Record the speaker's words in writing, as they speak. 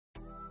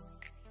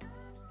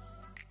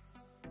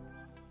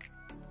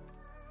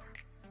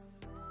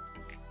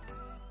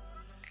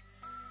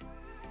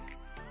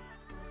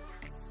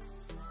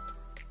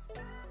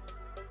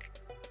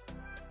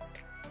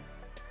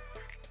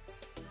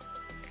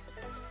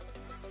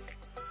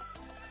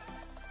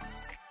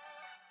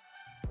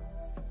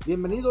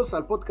Bienvenidos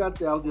al podcast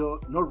de audio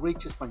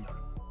Northridge Español.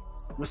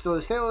 Nuestro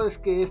deseo es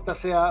que esta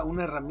sea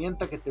una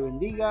herramienta que te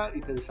bendiga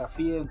y te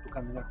desafíe en tu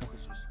caminar con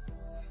Jesús.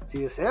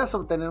 Si deseas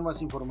obtener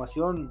más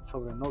información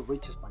sobre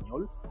Northridge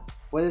Español,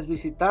 puedes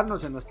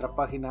visitarnos en nuestra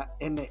página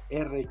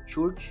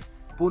nrchurch.ca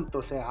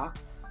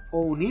o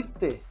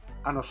unirte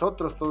a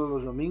nosotros todos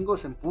los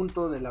domingos en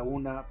punto de la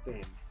 1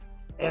 p.m.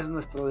 Es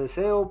nuestro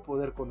deseo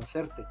poder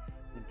conocerte.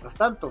 Mientras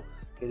tanto,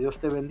 que Dios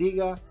te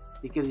bendiga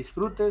y que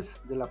disfrutes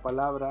de la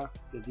palabra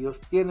que Dios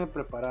tiene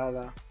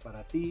preparada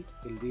para ti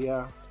el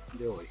día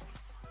de hoy.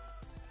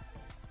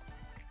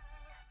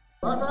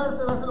 Vas a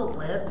dárselo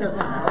fuerte al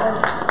Señor.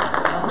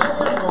 A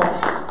medias no.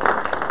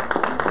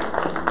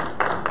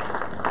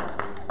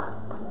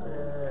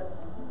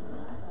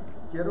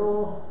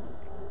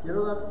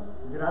 Quiero dar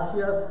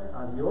gracias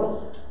a Dios,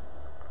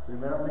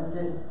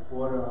 primeramente,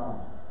 por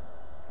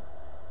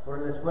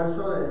el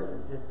esfuerzo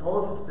de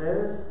todos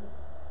ustedes,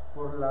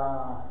 por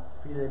la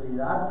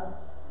fidelidad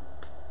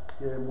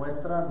que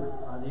demuestran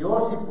a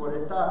Dios y por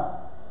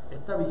esta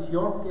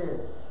visión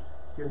que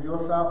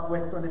Dios ha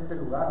puesto en este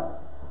lugar.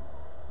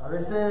 A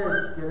veces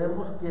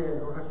queremos que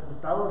los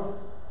resultados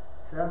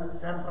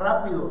sean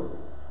rápidos,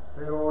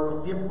 pero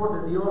los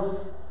tiempos de Dios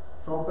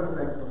son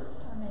perfectos.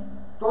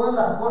 Amén. Todas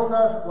las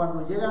cosas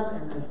cuando llegan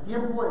en el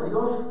tiempo de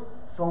Dios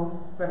son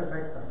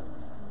perfectas.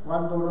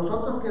 Cuando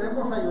nosotros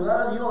queremos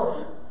ayudar a Dios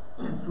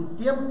en sus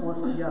tiempos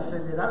y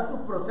acelerar sus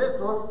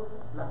procesos,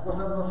 las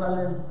cosas no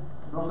salen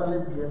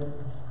bien.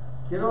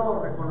 Quiero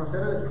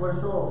reconocer el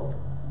esfuerzo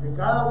de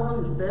cada uno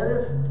de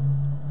ustedes,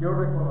 quiero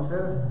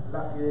reconocer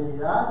la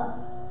fidelidad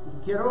y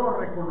quiero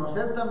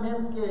reconocer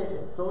también que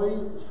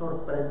estoy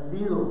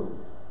sorprendido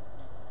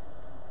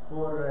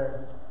por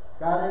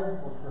Karen,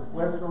 por su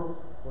esfuerzo,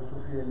 por su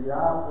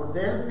fidelidad, por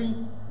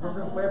Delphi, no se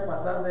me puede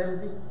pasar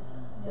Delphi.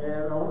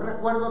 Aún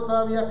recuerdo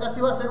todavía,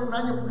 casi va a ser un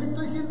año. ¿Por qué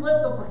estoy diciendo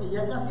esto? Porque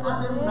ya casi va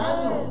a ser un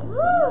año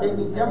que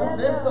iniciamos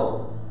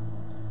esto.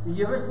 Y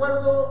yo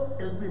recuerdo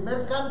el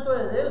primer canto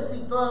de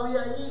Delphi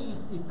todavía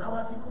ahí, y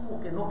estaba así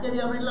como que no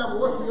quería abrir la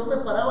voz, y yo me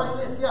paraba y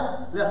le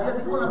hacía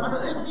así con la mano: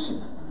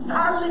 Delphi,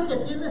 dale, que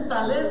tienes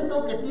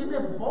talento, que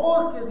tienes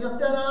voz, que Dios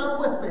te ha dado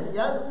algo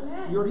especial.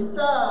 Y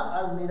ahorita,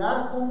 al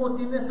mirar cómo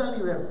tiene esa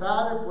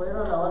libertad de poder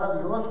alabar a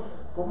Dios,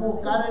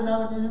 cómo Karen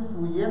ha venido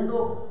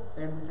influyendo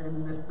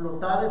en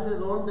explotar ese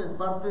don de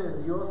parte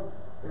de Dios,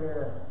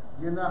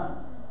 llena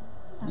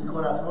mi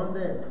corazón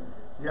de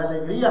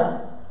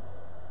alegría.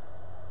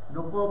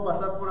 No puedo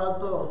pasar por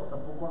alto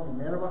tampoco a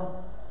Minerva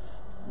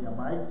y a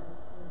Mike.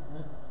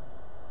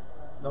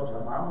 Los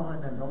amamos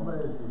en el nombre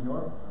del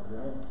Señor.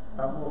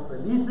 Estamos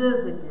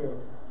felices de que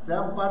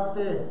sean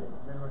parte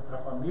de nuestra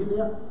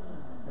familia.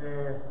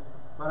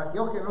 Para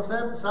aquellos que no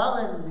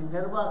saben,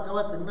 Minerva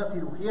acaba de tener una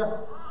cirugía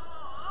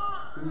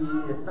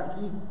y está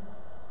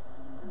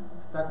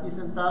aquí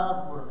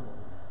sentada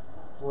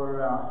por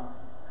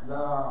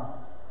la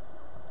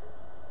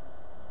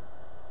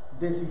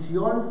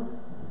decisión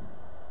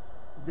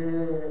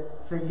de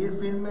seguir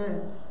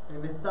firme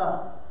en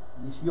esta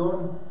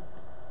misión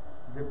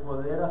de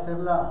poder hacer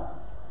la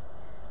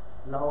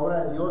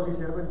obra de Dios y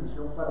ser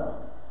bendición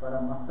para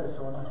más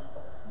personas.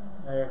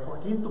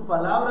 Joaquín, tus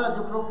palabras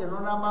yo creo que no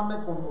nada más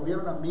me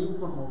conmovieron a mí,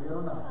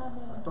 conmovieron a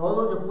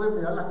todos. Yo pude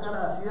mirar las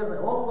caras así de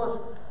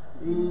reojos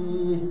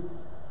y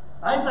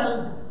hay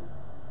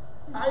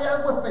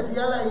algo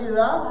especial ahí,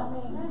 ¿verdad?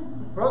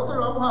 Pronto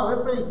lo vamos a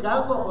ver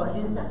predicando,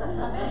 Joaquín.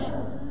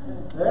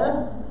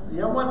 Y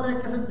vamos a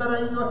tener que sentar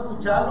ahí a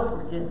escucharlo,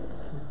 porque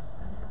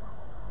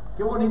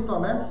qué bonito,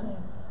 amén.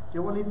 Qué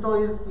bonito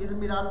ir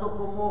mirando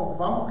cómo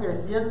vamos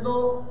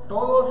creciendo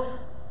todos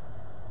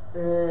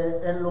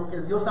en lo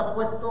que Dios ha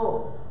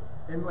puesto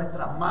en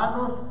nuestras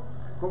manos,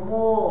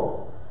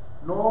 cómo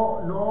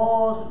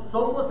no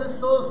somos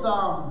esos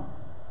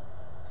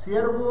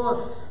siervos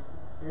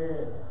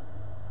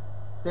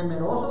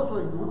temerosos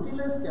o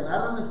inútiles que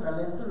agarran el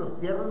talento y los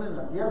tierran en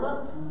la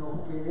tierra,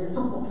 sino que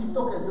eso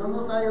poquito que Dios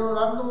nos ha ido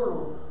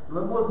dando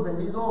lo hemos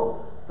venido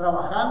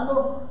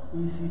trabajando,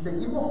 y si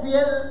seguimos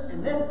fiel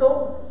en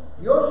esto,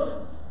 Dios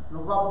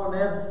nos va a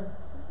poner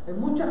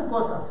en muchas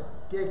cosas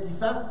que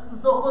quizás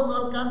tus ojos no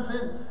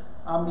alcancen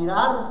a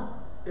mirar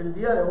el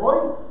día de hoy,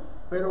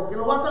 pero que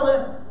lo vas a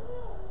ver.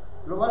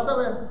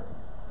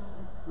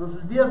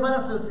 Los días van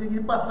a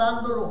seguir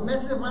pasando, los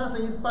meses van a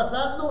seguir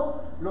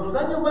pasando, los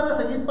años van a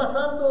seguir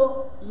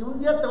pasando, y un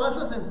día te vas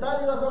a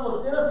sentar y vas a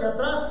voltear hacia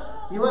atrás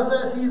y vas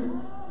a decir: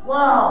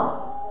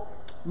 wow,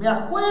 me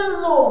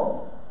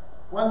acuerdo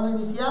cuando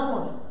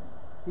iniciamos,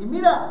 y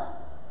mira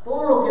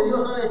todo lo que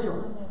Dios ha hecho.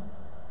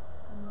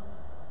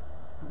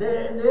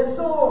 De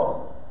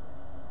eso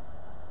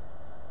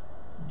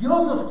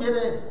Dios nos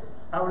quiere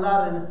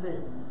hablar en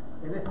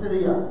este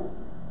día,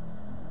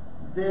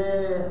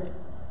 de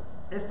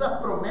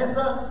estas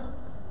promesas,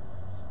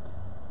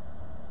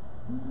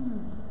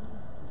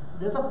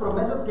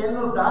 que Él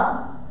nos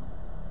da,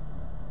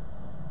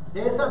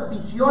 de esas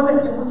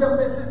visiones que muchas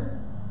veces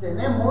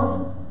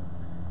tenemos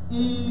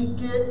y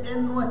que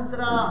en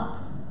nuestra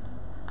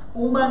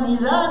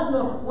humanidad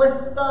nos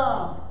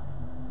cuesta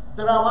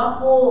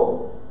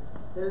trabajo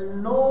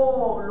el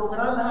no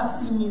lograrlas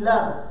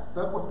asimilar.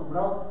 Estoy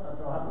acostumbrado a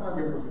trabajar con las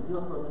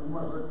diapositivas, pero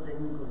tenemos errores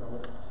técnicos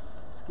ahora.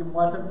 Es que me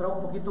voy a centrar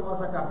un poquito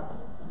más acá.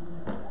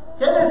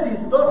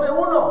 Génesis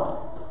 12:1.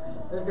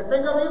 El que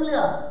tenga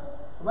Biblia,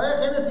 vaya a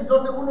Génesis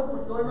 12:1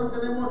 porque hoy no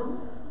tenemos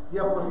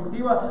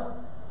diapositivas.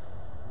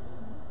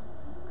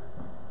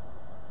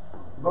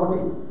 Baudí,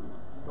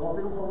 te voy a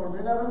pedir un favor, me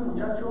agarra el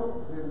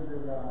muchacho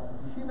de la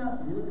oficina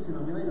y dile que si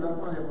nos viene a ayudar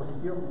con la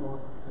diapositiva, por favor.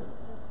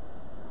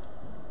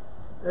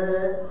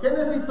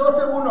 Génesis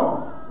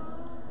 12:1.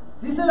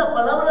 Dice la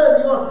palabra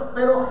de Dios: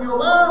 pero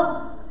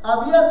Jehová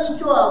había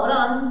dicho a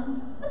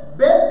Abraham: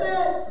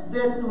 vete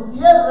de tu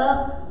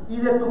tierra y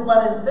de tu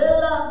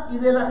parentela y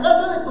de la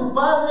casa de tu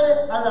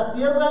padre a la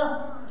tierra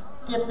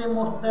que te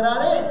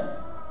mostraré.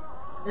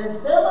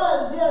 El tema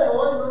del día de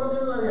hoy, no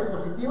tiene la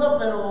diapositiva,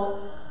 pero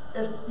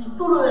el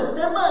título del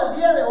tema del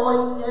día de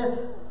hoy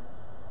es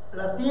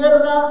la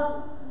tierra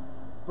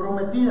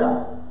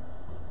prometida.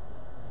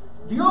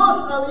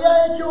 Dios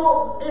había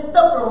hecho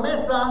esta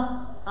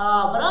promesa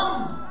a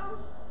Abraham: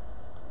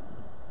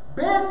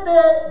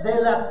 vete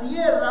de la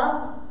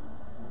tierra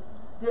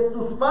de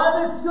tus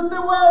padres, yo te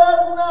voy a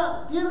dar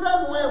una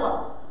tierra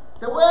nueva,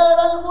 te voy a dar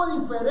algo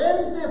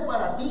diferente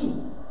para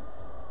ti,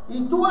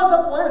 y tú vas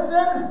a poder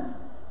ser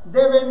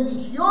de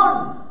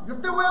bendición.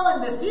 Yo te voy a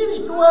bendecir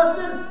y tú vas a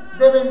ser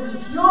de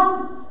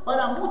bendición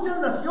para muchas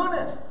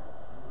naciones.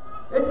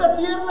 Esta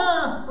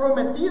tierra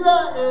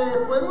prometida,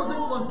 podemos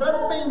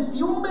encontrar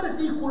 21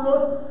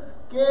 versículos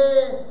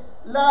que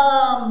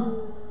la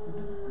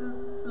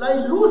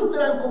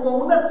ilustran como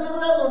una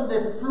tierra donde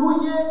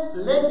fluye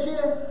leche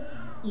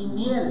y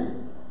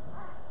miel.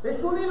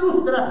 Es una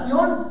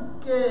ilustración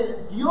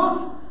que Dios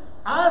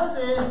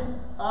hace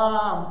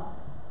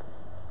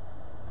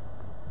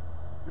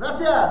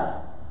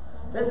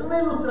es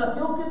una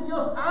ilustración que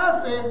Dios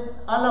hace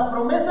a la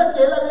promesa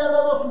que Él había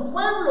dado a su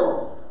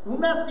pueblo: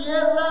 una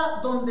tierra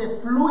donde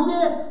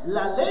fluye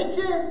la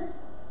leche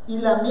y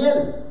la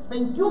miel.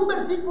 21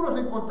 versículos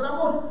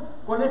encontramos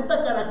con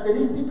esta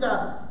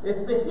característica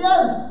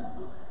especial.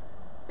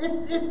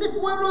 Este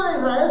pueblo de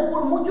Israel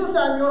por muchos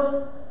años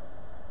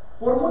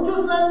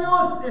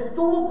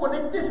estuvo con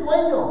este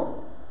sueño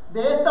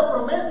de esta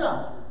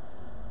promesa.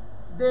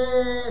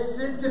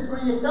 Se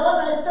proyectaban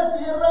a esta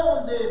tierra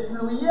donde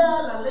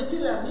fluía la leche y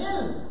la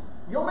miel.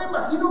 Yo me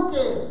imagino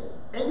que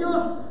ellos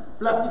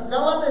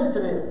platicaban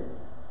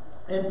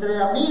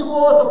entre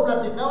amigos, o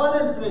platicaban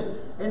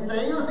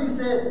entre ellos, y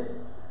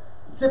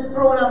se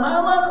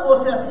programaban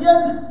o se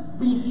hacían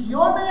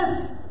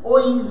visiones o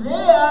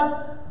ideas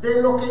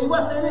de lo que iba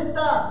a ser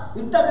esta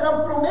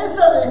gran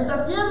promesa de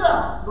esta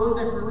tierra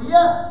donde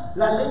fluía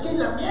la leche y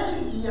la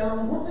miel. Y a lo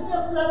mejor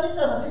tenían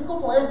pláticas así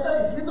como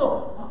esta,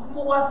 diciendo: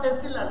 ¿cómo va a ser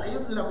que la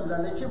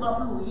leche va a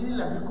fluir y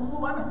la miel?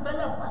 ¿Cómo van a estar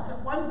las vacas?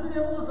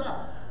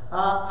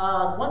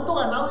 ¿Cuánto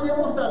ganado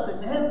iremos a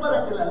tener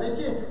para que la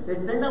leche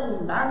esté en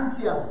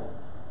abundancia?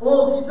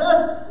 O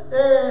quizás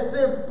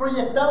se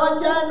proyectaban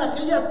ya en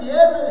aquella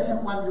tierra y decían: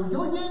 cuando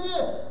yo llegue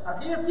a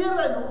aquella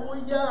tierra, yo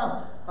voy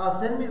ya a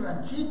hacer mi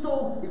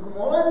ranchito, y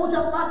como va a haber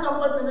muchas vacas,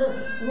 voy a tener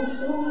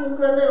un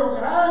granero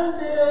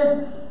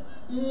grande,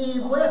 y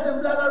voy a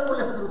sembrar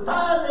árboles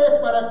frutales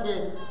para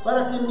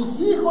que mis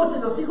hijos y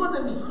los hijos de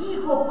mis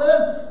hijos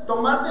puedan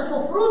tomar de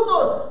esos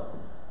frutos.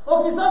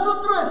 O quizás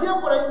otros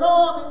decían por ahí: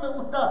 no, a mí me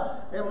gusta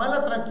más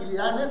la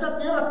tranquilidad. En esa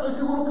tierra estoy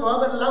seguro que va a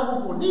haber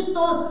lagos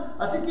bonitos,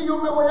 así que yo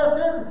me voy a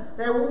hacer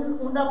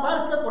una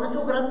barca con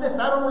esos grandes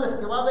árboles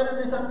que va a haber en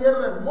esa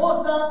tierra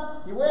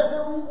hermosa, y voy a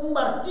hacer un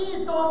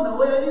barquito, me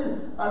voy a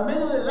ir al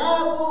medio del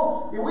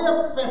lago y voy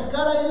a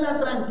pescar ahí en la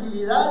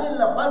tranquilidad y en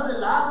la paz del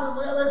lago, y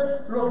voy a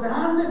ver los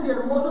grandes y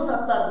hermosos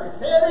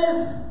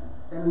atardeceres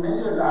en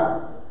medio del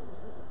lago.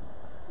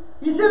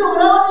 Y se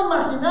lograban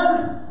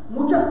imaginar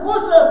muchas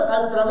cosas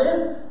a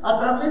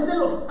través de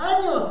los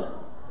años.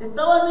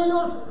 Estaban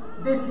ellos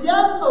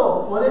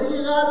deseando poder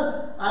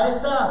llegar a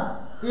esta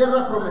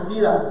tierra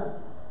prometida.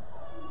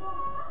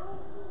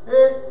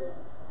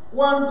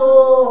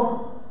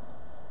 Cuando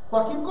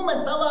Joaquín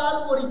comentaba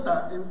algo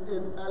ahorita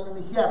al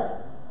iniciar,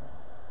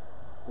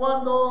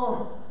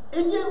 cuando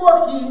él llegó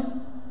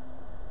aquí,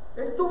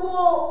 él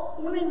tuvo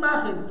una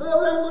imagen. Estoy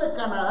hablando de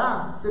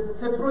Canadá.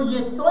 Se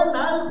proyectó en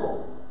algo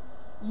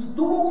y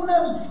tuvo una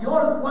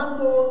visión.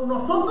 Cuando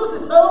nosotros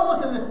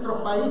estábamos en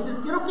nuestros países,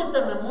 quiero que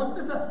te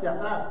remontes hacia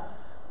atrás.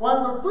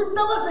 Cuando tú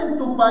estabas en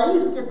tu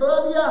país, que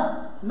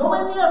todavía no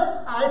venías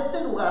a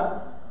este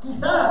lugar,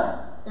 quizás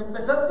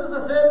empezaste a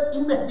hacer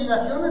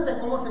investigaciones de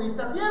cómo sería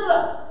esta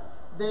tierra,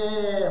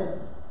 de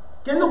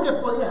qué es lo que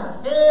podías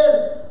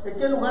hacer, de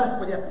qué lugares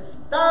podías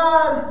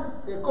visitar,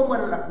 de cómo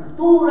era la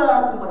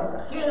cultura, cómo era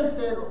la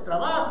gente, los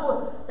trabajos,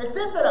 etc.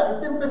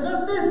 Y te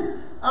empezaste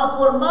a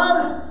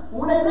formar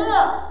una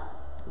idea.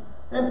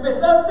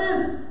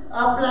 Empezaste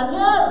a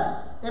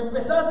planear,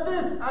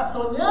 empezaste a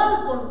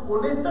soñar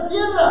con esta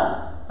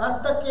tierra,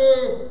 hasta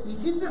que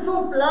hiciste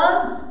un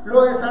plan,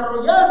 lo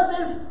desarrollaste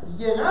y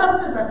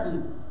llegaste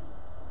aquí.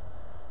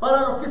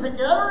 Para los que se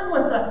quedaron en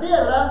nuestras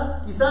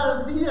tierras,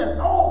 quizás digan,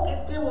 no,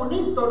 qué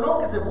bonito, ¿no?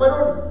 Que se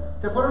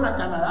fueron a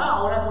Canadá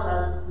ahora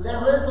con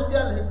las redes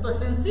sociales. Esto es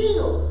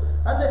sencillo.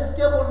 Han de decir,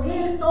 qué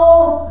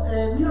bonito,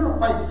 mira los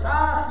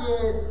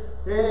paisajes,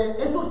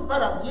 eso es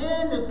para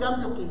bien, el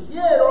cambio que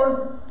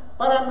hicieron.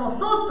 Para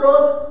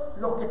nosotros,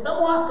 los que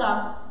estamos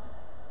acá,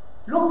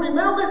 los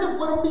primeros meses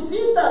fueron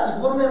visitas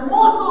y fueron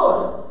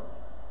hermosos.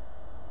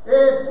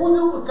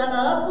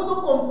 Canadá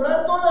pudo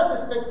comprar todas las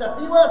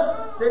expectativas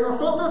de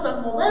nosotros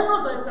al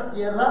movernos a esta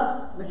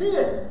tierra. ¿Me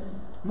sigues?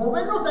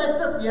 Movernos a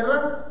esta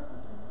tierra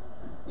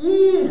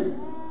y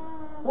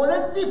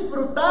poder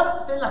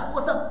disfrutar de las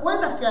cosas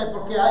buenas que hay,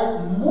 porque hay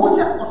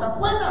muchas cosas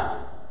buenas.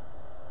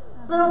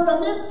 Pero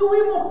también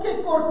tuvimos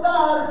que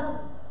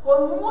cortar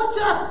con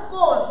muchas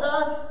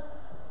cosas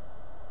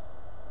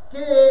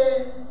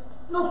que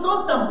no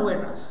son tan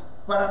buenas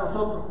para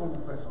nosotros como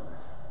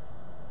personas.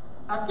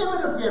 ¿A qué me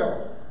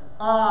refiero?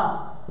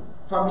 A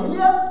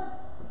familia,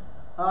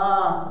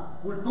 a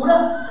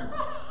cultura,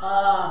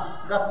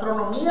 a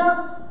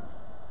gastronomía.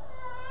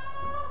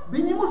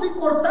 Vinimos y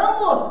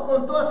cortamos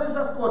con todas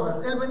esas cosas.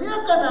 El venir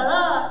a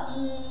Canadá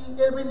y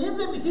el venir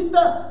de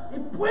visita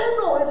es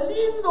bueno, es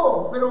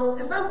lindo, pero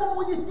es algo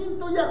muy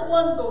distinto ya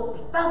cuando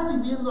estás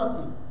viviendo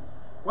aquí,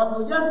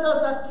 cuando ya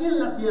estás aquí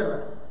en la tierra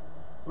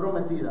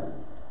prometida,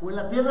 o en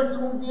la tierra que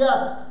un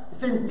día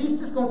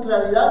sentiste con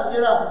claridad que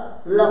era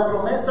la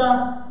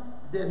promesa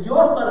de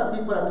Dios para ti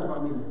y para tu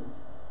familia.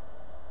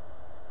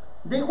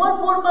 De igual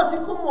forma, así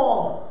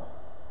como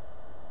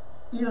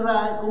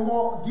Israel,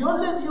 como Dios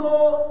le dio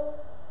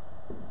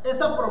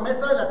esa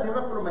promesa de la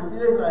tierra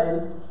prometida a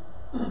Israel,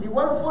 de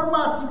igual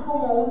forma, así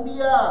como un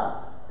día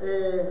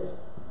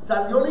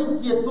salió la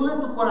inquietud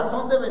en tu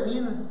corazón de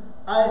venir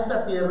a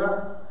esta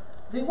tierra,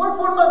 de igual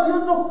forma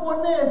Dios nos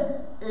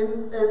pone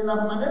en la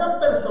manera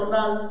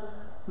personal,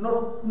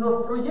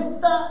 nos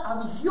proyecta a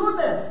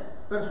visiones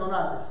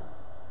personales,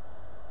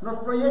 nos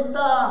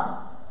proyecta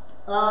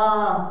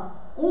a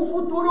un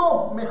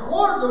futuro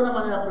mejor de una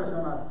manera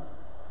personal.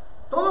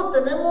 Todos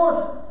tenemos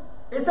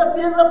esa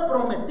tierra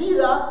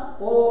prometida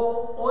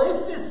o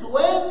ese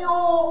sueño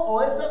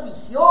o esa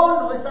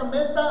visión o esa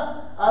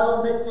meta a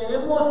donde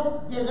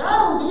queremos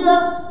llegar un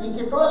día y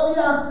que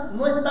todavía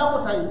no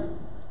estamos ahí.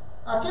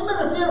 ¿A qué me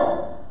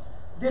refiero?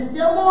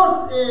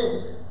 Deseamos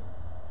que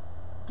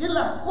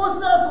las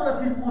cosas o las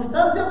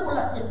circunstancias por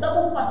las que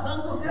estamos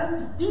pasando sean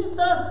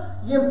distintas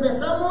y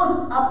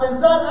empezamos a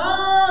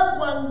pensar,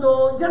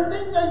 cuando ya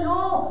tenga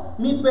yo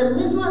mi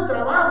permiso de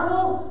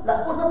trabajo,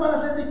 las cosas van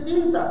a ser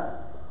distintas.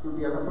 Tu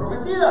tierra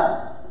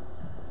prometida.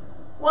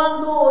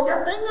 Cuando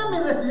ya tenga mi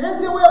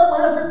residencia voy a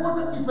poder hacer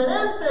cosas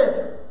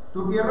diferentes.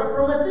 Tu tierra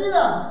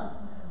prometida.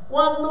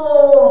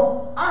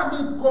 Cuando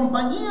mi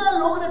compañía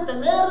logre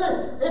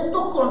tener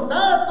estos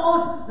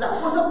contactos, las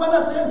cosas van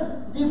a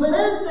ser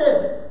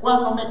diferentes.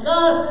 Cuando me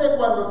case,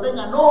 cuando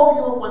tenga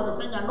novio, cuando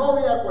tenga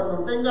novia,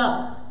 cuando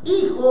tenga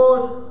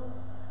hijos,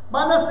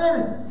 van a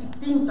ser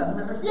distintas.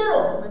 Me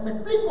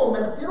explico, me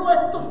refiero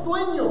a estos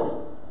sueños,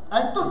 a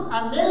estos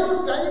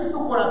anhelos que hay en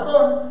tu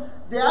corazón,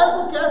 de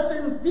algo que has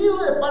sentido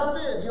de parte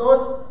de Dios,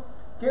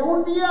 que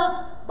un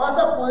día vas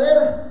a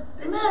poder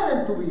tener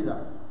en tu vida,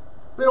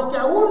 pero que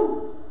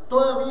aún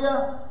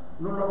todavía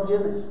no lo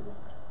tienes.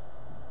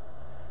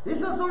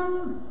 Esas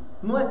son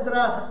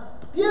nuestras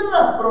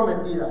tierras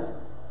prometidas.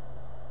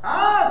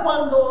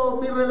 Cuando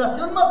mi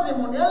relación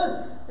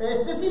matrimonial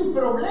esté sin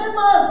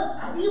problemas,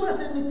 ahí va a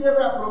ser mi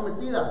tierra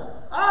prometida.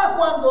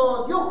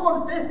 Cuando Dios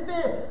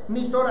conteste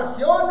mis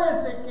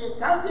oraciones de que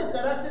cambie el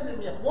carácter de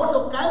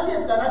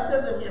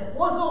mi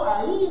esposo,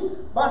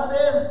 ahí va a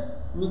ser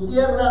mi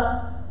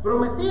tierra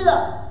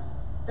prometida.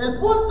 El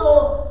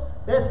punto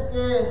es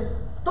que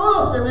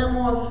todos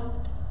tenemos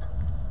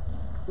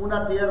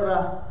una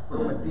tierra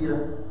prometida,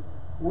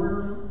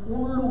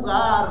 un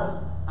lugar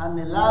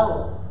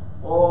anhelado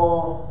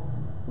o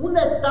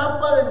una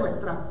etapa de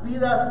nuestras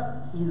vidas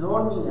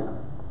idónea,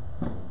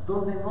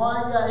 donde no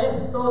haya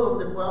esto,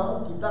 donde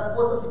podamos quitar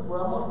cosas y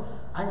podamos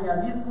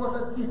añadir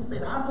cosas y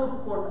esperamos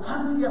con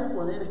ansia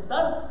poder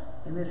estar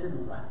en ese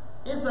lugar.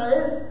 Esa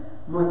es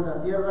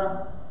nuestra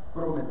tierra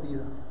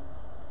prometida.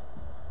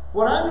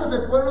 Por años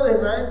el pueblo de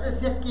Israel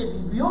decía que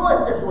vivió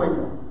este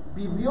sueño,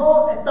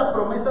 vivió esta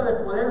promesa de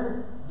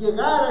poder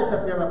llegar a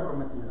esa tierra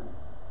prometida.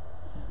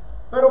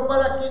 Pero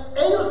para que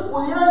ellos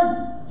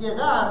pudieran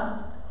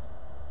llegar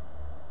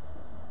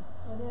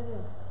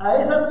a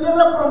esa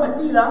tierra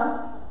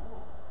prometida,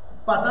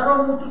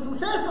 pasaron muchos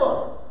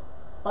sucesos,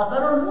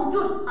 pasaron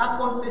muchos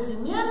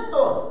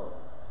acontecimientos.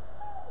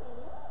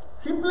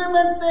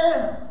 Simplemente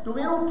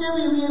tuvieron que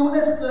vivir una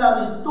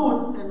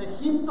esclavitud en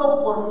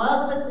Egipto por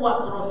más de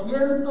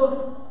 400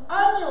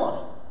 años.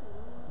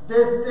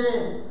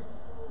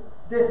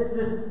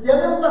 Ya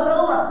habían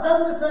pasado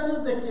bastantes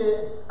años de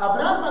que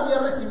Abraham había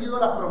recibido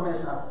la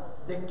promesa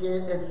de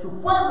que su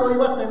pueblo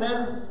iba a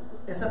tener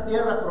esa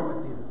tierra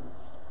prometida.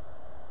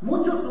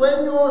 Muchos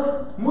sueños,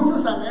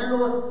 muchos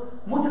anhelos,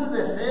 muchos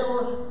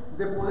deseos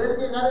de poder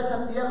llegar a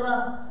esa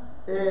tierra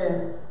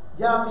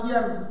ya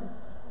habían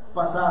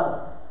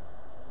pasado.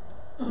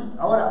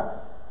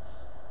 Ahora,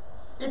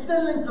 esta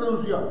es la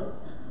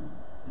introducción.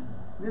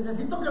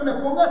 Necesito que me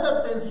pongas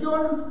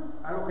atención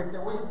a lo que te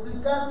voy a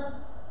explicar.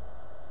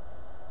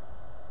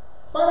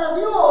 Para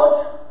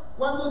Dios,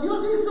 cuando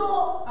Dios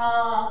hizo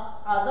a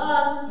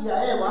Adán y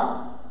a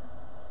Eva,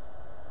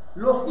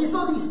 los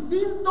hizo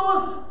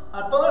distintos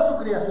a toda su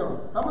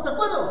creación. ¿Estamos de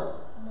acuerdo?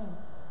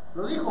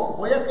 Lo dijo,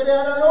 voy a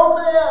crear al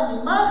hombre a mi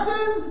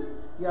imagen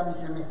y a mi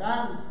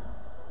semejanza.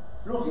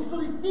 Los hizo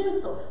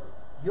distintos.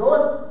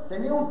 Dios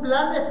tenía un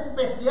plan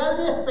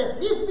especial y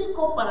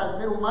específico para el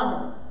ser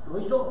humano. Lo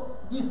hizo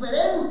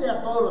diferente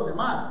a todos los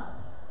demás.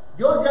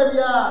 Dios ya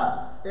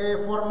había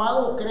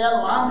formado,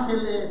 creado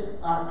ángeles,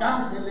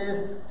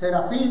 arcángeles,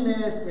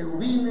 serafines,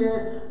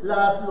 querubines,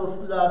 las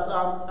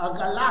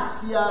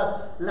galaxias,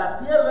 la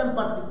tierra en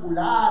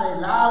particular,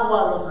 el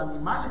agua, los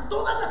animales,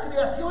 toda la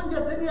creación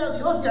ya tenía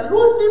Dios, y al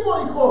último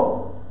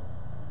dijo,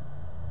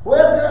 voy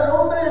a hacer al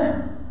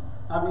hombre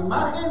a mi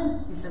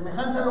imagen y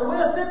semejanza, lo voy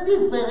a hacer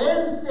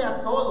diferente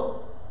a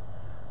todo.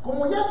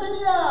 Como ya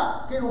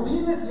tenía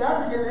querubines y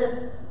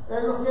ángeles,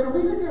 los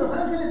querubines y los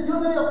ángeles,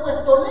 Dios había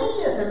puesto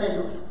leyes en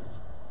ellos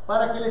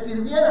para que les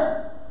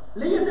sirvieran,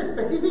 leyes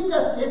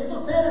específicas que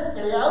estos seres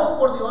creados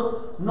por Dios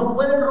no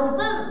pueden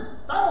romper.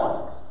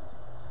 ¿Estamos?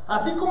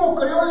 Así como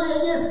creó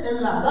leyes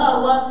en las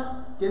aguas,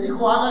 que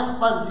dijo haga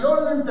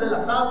expansión entre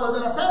las aguas de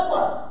las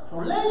aguas,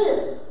 son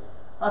leyes.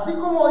 Así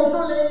como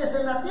hizo leyes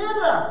en la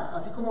tierra,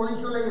 así como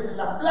hizo leyes en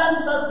las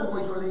plantas, como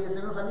hizo leyes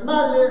en los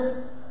animales.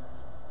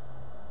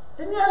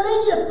 Tenía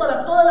leyes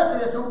para toda la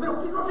creación,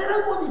 pero quiso hacer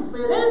algo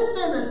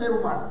diferente en el ser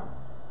humano.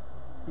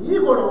 Y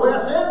dijo, lo voy a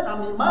hacer a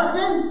mi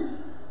imagen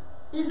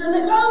y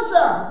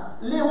semejanza.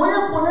 Le voy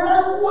a poner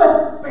algo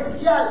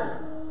especial.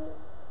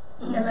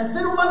 En el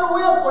ser humano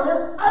voy a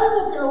poner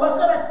algo que lo va a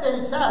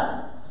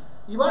caracterizar.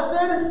 Y va a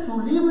ser su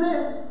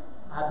libre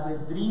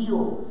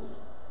albedrío.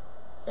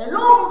 El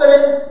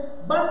hombre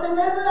va a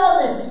tener la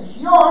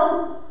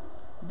decisión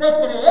de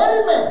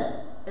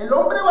creerme. El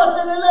hombre va a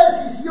tener la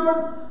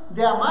decisión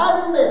de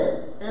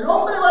amarme. El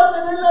hombre va a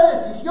tener la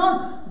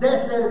decisión de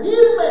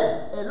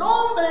servirme. El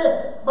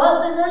hombre va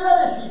a tener la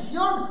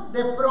decisión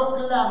de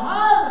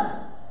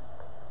proclamar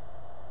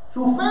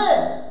su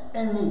fe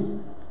en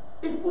mí.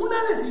 Es una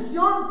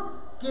decisión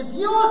que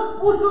Dios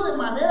puso de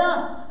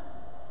manera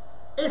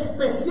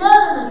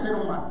especial en el ser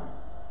humano.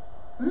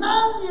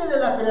 Nadie de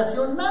la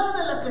creación, nada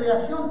de la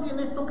creación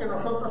tiene esto que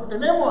nosotros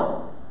tenemos,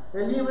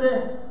 el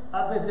libre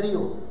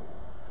albedrío.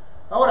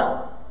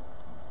 Ahora,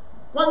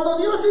 cuando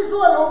Dios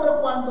hizo al hombre,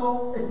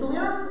 cuando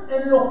estuvieron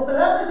en los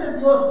planes de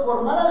Dios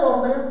formar al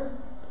hombre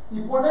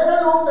y poner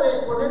al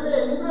hombre,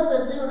 ponerle el libre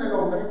albedrío en el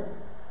hombre,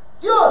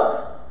 Dios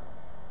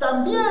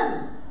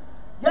también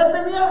ya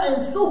tenía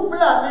en sus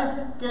planes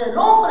que el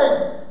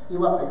hombre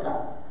iba a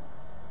pecar.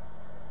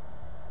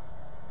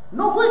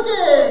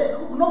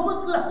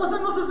 Las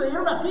cosas no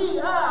sucedieron así.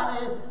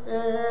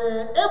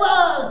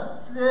 Eva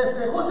se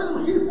dejó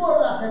seducir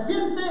por la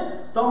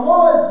serpiente,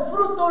 tomó el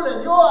fruto, le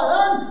dio a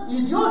Adán,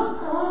 y Dios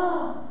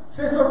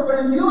se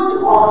sorprendió y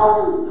dijo,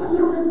 ¡ay,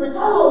 cayeron en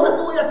pecado! ¿Ahora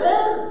qué voy a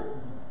hacer?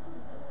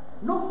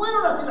 No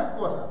fueron así las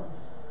cosas.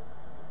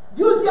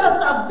 Dios ya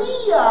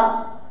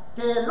sabía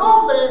que el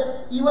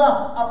hombre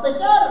iba a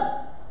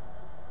pecar.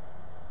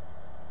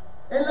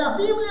 En la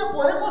Biblia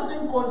podemos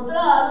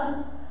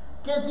encontrar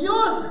que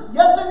Dios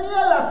ya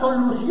tenía la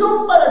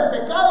solución para el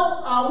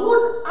pecado aún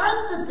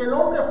antes que el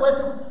hombre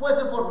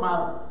fuese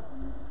formado.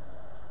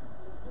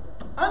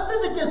 Antes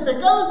de que el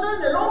pecado entrara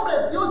en el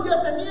hombre, Dios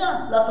ya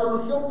tenía la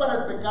solución para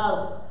el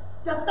pecado.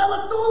 Ya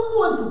estaba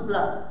todo en su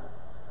plan.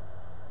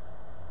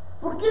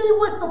 ¿Por qué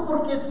digo esto?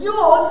 Porque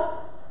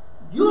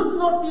Dios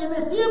no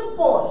tiene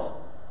tiempos.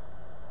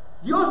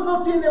 Dios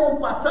no tiene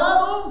un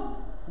pasado,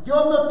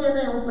 Dios no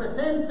tiene un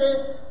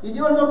presente y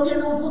Dios no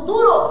tiene un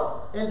futuro.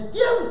 El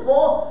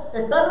tiempo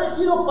está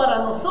regido para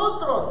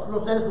nosotros,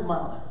 los seres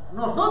humanos.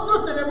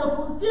 Nosotros tenemos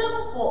un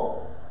tiempo.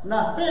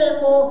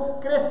 Nacemos,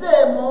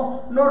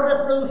 crecemos, nos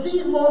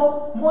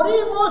reproducimos,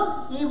 morimos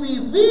y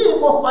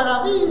vivimos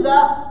para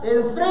vida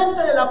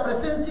enfrente de la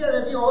presencia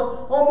de Dios,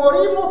 o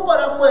morimos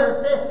para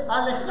muerte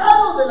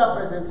alejados de la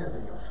presencia de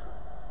Dios.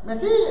 ¿Me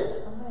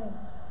sigues?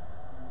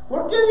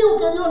 ¿Por qué digo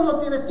que Dios no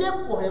tiene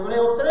tiempo?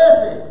 Hebreo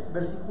 13,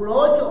 versículo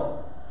 8,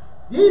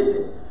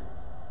 dice: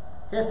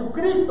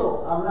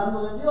 Jesucristo,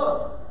 hablando de Dios,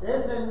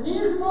 es el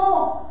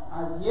mismo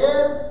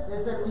ayer,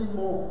 es el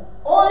mismo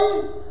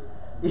hoy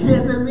y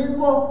es el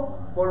mismo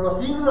por los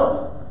siglos.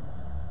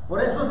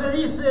 Por eso se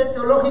dice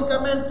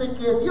teológicamente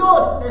que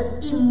Dios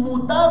es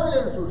inmutable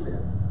en su ser.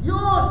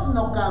 Dios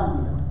no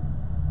cambia.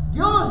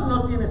 Dios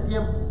no tiene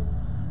tiempo.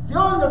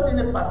 Dios no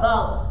tiene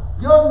pasado.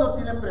 Dios no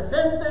tiene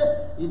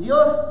presente y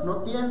Dios no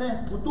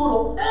tiene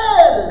futuro.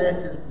 Él es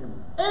el tiempo.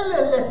 Él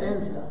es la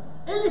esencia.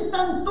 Él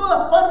está en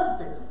todas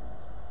partes.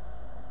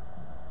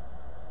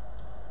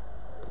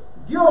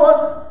 Dios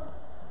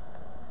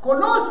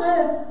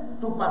conoce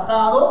tu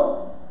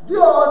pasado,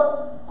 Dios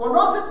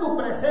conoce tu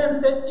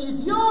presente y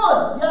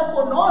Dios ya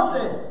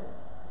conoce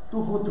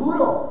tu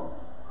futuro.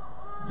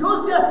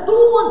 Dios ya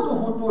estuvo en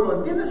tu futuro,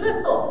 ¿entiendes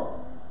esto?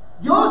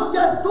 Dios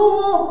ya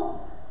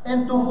estuvo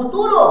en tu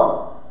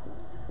futuro.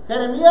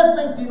 Jeremías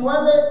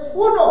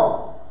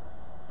 29:1.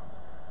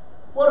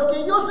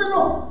 Porque yo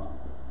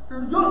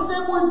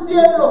sé muy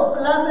bien los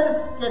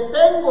planes que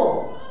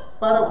tengo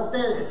para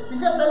ustedes.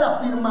 Fíjate la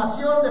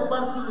afirmación de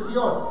parte de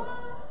Dios.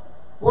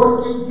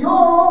 Porque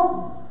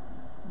yo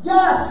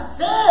ya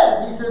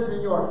sé, dice el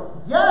Señor,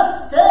 ya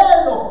sé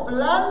los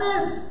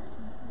planes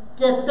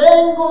que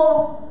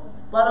tengo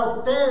para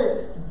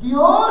ustedes.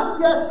 Dios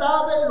ya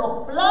sabe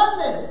los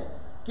planes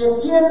que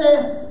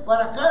tiene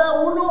para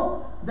cada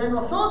uno de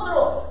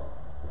nosotros.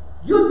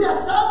 Dios ya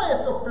sabe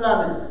esos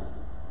planes.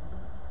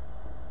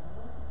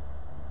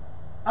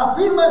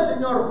 Afirma el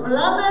Señor,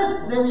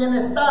 planes de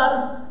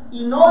bienestar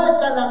y no de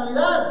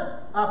calamidad,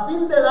 a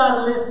fin de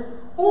darles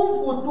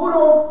un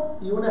futuro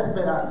y una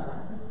esperanza.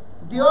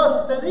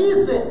 Dios te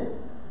dice,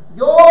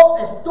 yo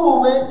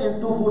estuve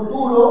en tu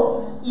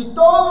futuro y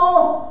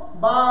todo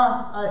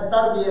va a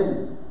estar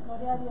bien.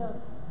 Gloria a Dios.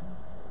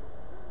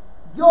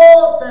 Yo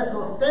te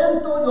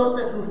sustento, yo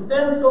te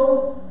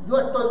sustento, yo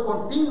estoy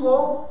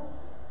contigo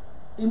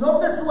y no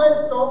te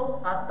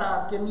suelto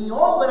hasta que mi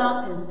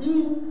obra en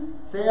ti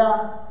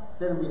sea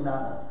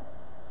terminada.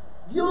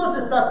 Dios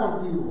está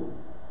contigo.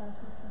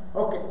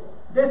 Ok,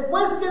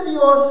 después que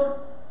Dios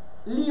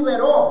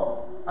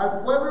liberó al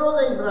pueblo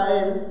de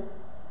Israel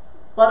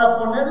para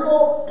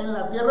ponerlo en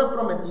la tierra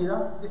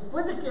prometida,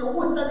 después de que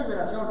hubo esta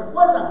liberación,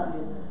 recuerdan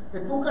que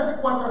estuvo casi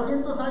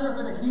 400 años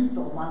en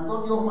Egipto,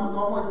 Dios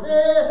mandó a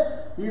Moisés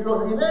y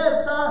los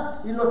liberta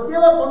y los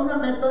lleva con una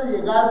meta de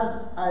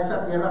llegar a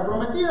esa tierra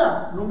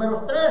prometida.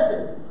 Número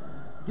 13,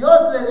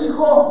 Dios le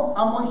dijo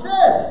a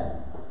Moisés,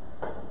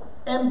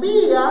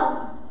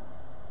 envía,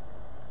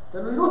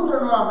 te lo ilustro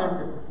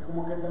nuevamente, porque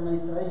como que te me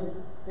distraí,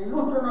 te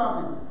ilustro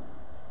nuevamente.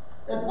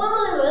 El pueblo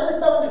de Israel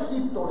estaba en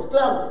Egipto,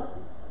 esclavo,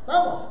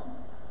 vamos.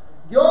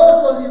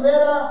 Dios los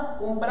libera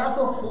con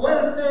brazo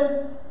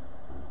fuerte,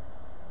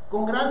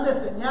 con grandes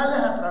señales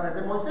a través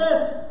de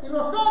Moisés, y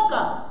los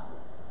saca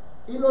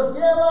y los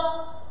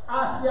lleva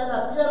hacia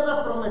la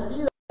tierra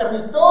prometida,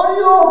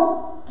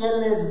 territorio que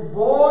les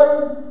voy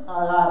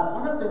a dar.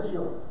 Pon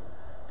atención,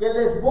 que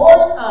les voy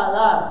a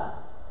dar.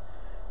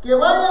 Que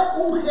vaya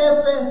un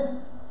jefe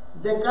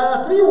de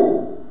cada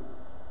tribu.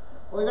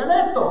 Oigan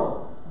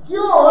esto,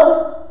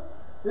 Dios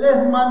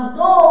les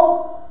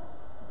mandó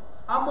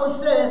a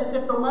Moisés que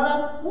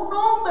tomaran un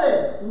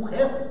hombre, un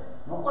jefe,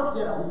 no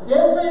cualquiera, un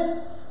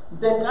jefe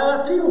de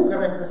cada tribu que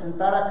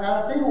representara a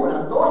cada tribu.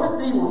 Eran 12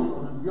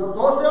 tribus, dio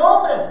 12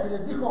 hombres y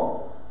les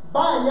dijo,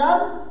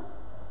 vayan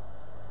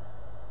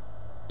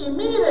y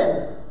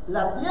miren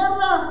la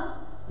tierra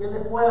que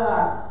les pueda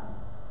dar.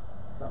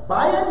 O sea,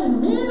 vayan y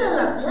miren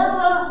la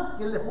tierra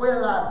que les pueda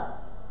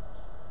dar.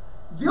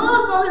 Dios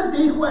no les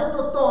dijo a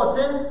estos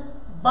 12,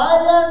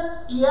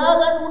 vayan y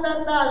hagan un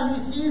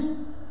análisis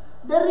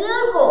de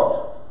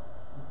riesgos.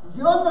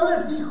 Dios no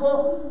les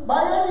dijo,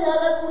 vayan y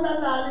hagan un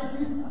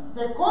análisis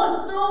de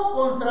costo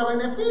contra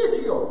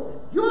beneficio.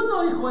 Dios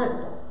no dijo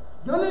esto.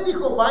 Dios les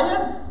dijo,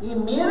 vayan y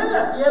miren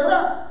la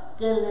tierra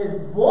que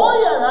les voy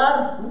a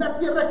dar, una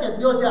tierra que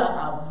Dios ya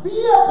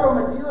había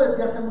prometido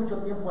desde hace mucho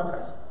tiempo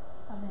atrás.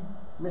 Amén.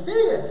 ¿Me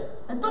sigues?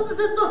 Entonces,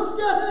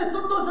 ¿qué hacen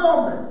estos 12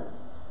 hombres?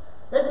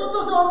 Estos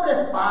 12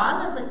 hombres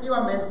van,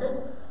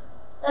 efectivamente,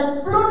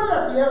 exploran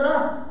la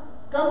tierra,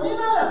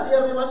 caminan a la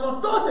tierra y van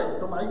los 12,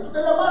 tomaditos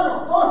de la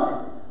mano, 12,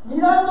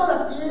 mirando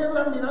la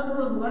tierra, mirando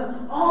los lugares.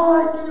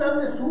 ¡Ay, qué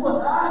grandes uvas!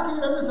 ¡Ah, qué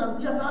grandes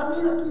sandías! ¡Ah,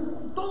 mira aquí!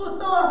 Todo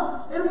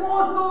estaba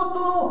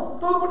hermoso,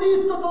 todo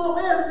bonito, todo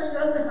verde,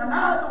 grandes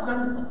ganados,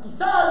 grandes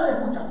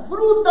pastizales, mucha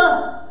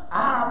fruta.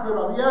 ¡Ah,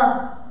 pero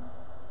había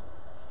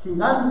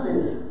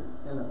gigantes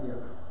en la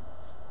tierra!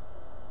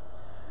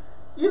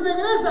 Y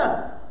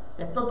regresan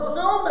estos 12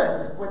 hombres,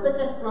 después de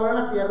que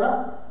exploran la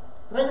tierra,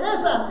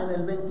 regresan en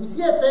el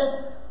 27,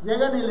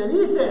 llegan y le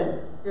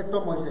dicen esto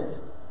a Moisés.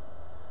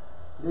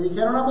 Le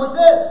dijeron a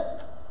Moisés,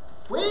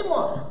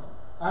 fuimos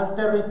al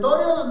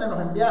territorio donde nos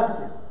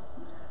enviaste.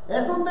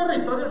 Es un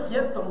territorio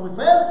cierto, muy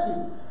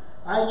fértil.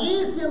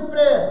 Allí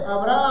siempre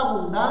habrá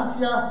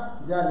abundancia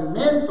de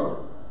alimentos.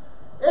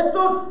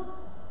 Estos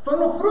son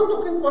los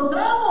frutos que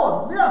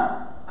encontramos.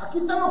 Mira, aquí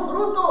están los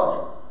frutos.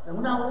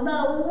 Una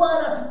uva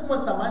era así como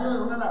el tamaño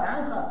de una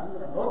naranja, así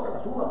grandota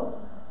las uvas.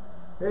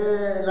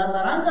 Las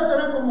naranjas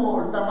eran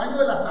como el tamaño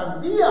de la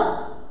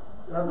sandía,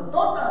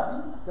 grandota, así,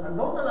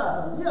 grandota las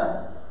sandías.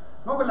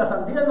 No, pero las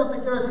sandías no te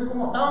quiero decir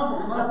cómo estaban,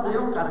 porque no las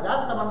pudieron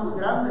cargar, estaban muy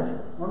grandes,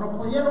 no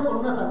pudieron con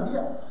una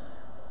sandía.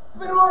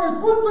 Pero el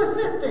punto es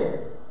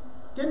este,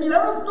 que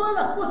miraron todas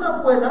las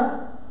cosas buenas,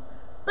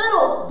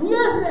 pero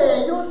 10 de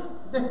ellos,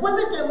 después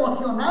de que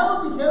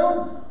emocionados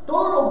dijeron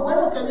todo lo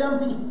bueno que habían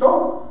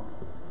visto,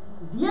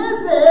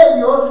 10 de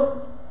ellos,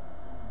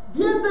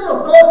 10 de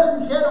los 12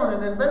 dijeron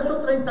en el verso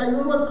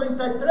 31 al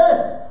 33,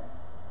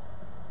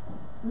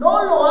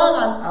 no lo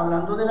hagan,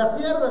 hablando de la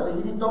tierra, de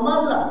ir y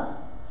tomarla.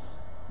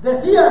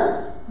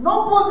 Decían,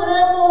 no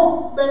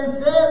podremos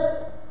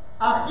vencer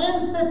a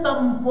gente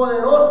tan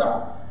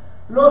poderosa.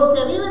 Los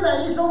que viven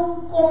ahí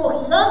son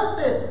como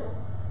gigantes,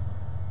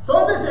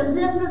 son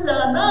descendientes de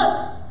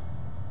Anak.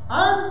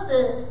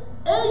 Antes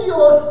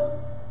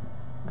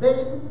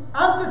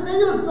antes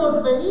ellos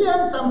nos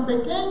veían tan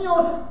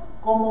pequeños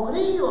como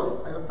grillos.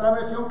 Hay otra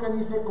versión que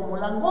dice como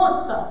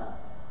langostas.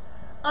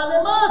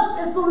 Además,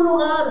 es un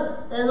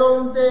lugar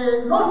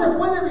donde no se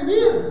puede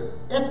vivir.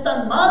 Es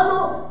tan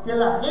malo que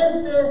la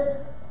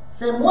gente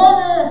se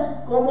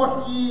muere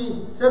como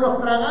si se los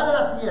tragara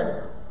la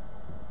tierra.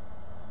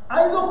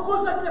 Hay dos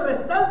cosas que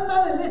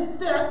resaltan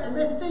en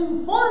este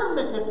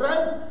informe que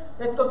traen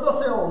estos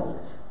 12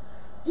 hombres.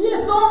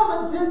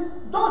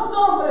 2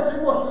 hombres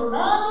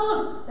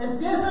emocionados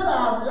empiezan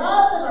a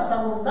hablar de las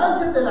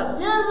abundancias de la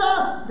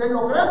tierra, de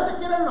lo grande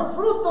que eran los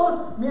frutos,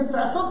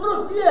 mientras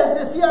otros 10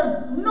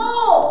 decían,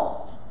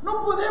 no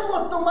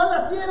podemos tomar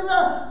la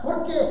tierra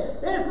porque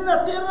es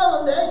una tierra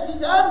donde hay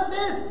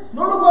gigantes,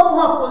 no lo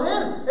vamos a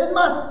poder. Es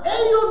más,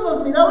 ellos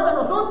nos miraban a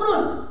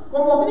nosotros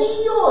como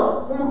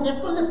grillos, como que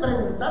estos le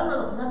preguntaron a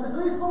los gigantes,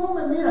 oye, ¿cómo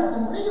me miras?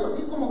 Como grillos,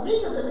 sí, como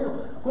grillos te miro.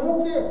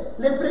 Como que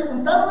le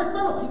preguntaron esto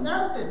a los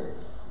gigantes.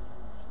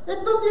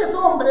 Estos 10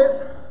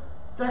 hombres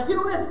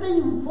trajeron este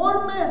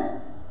informe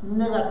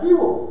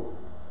negativo.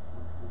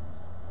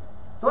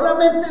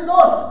 Solamente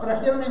 2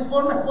 trajeron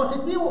informes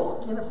positivos.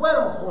 ¿Quiénes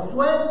fueron?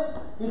 Josué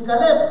y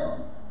Caleb.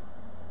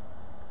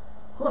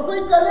 Josué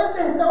y Caleb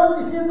les estaban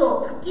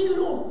diciendo,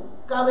 tranquilos,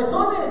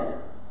 cabezones,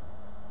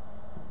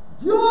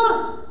 Dios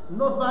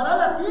nos dará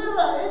la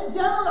tierra, Él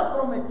ya nos la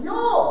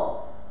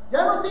prometió.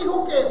 Ya nos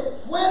dijo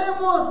que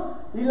fuéramos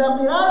y la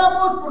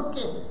miráramos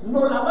porque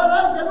nos la va a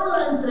dar, ya nos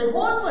la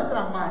entregó en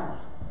nuestras manos.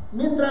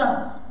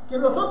 Mientras que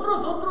los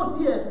otros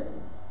 10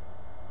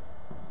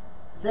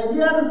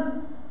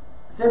 seguían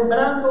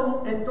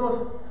sembrando estos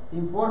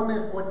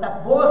informes o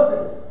estas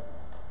voces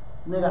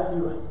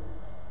negativas.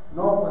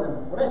 No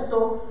podemos por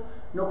esto,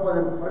 no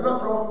podemos por el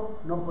otro,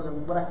 no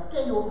podemos por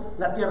aquello,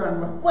 la tierra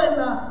no es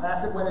buena,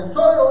 se mueren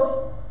solos.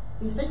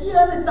 Y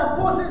seguían estas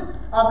voces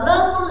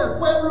hablándole al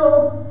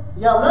pueblo,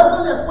 y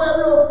hablándole al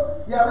pueblo,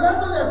 y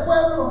hablándole al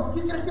pueblo.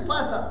 ¿Qué crees que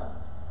pasa?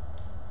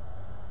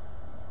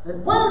 El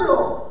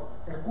pueblo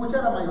escucha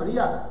a la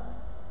mayoría,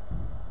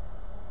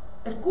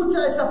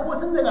 escucha esas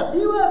voces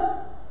negativas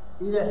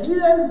y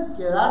deciden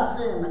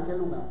quedarse en aquel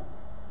lugar,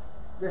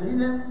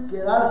 deciden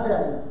quedarse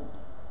ahí.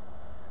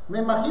 Me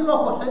imagino a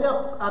José y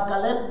a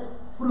Caleb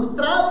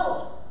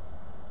frustrados,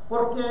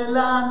 porque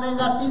la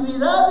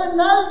negatividad en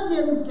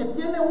alguien que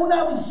tiene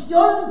una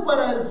visión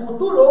para el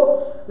futuro,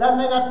 la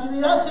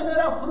negatividad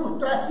genera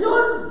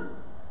frustración,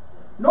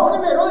 no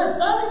generó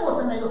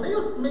desánimos en ellos.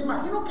 Ellos me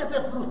imagino que se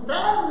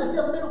frustraron,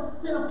 decían,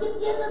 pero ¿qué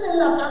tienen en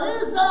la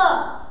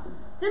cabeza?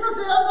 ¿Qué no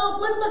se han dado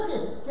cuenta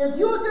que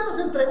Dios ya nos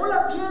entregó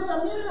la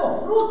tierra? Miren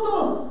los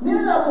frutos,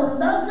 miren la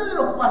abundancia de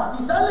los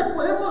pastizales,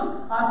 podemos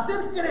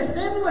hacer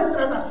crecer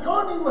nuestra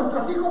nación y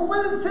nuestros hijos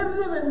pueden ser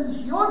de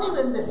bendición y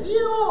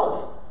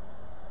bendecidos.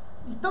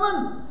 Y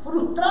estaban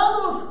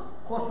frustrados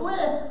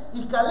Josué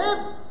y Caleb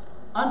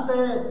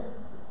ante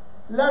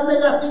la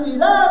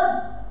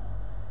negatividad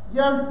y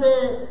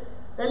ante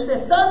el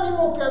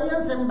desánimo que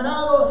habían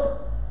sembrado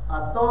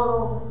a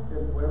todo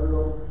el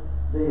pueblo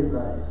de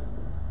Israel.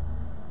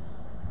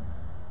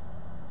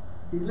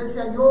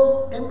 Iglesia,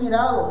 yo he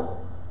mirado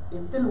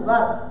este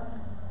lugar,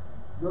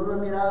 yo lo he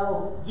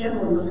mirado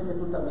lleno, yo sé que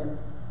tú también.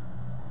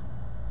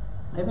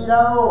 He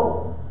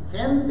mirado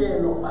gente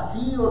en los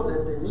pasillos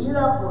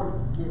detenida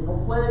porque no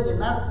puede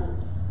llenarse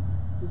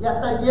y ya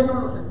está lleno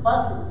los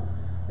espacios.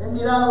 He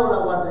mirado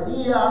la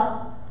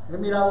guardería, he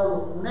mirado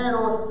los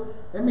cuneros,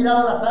 he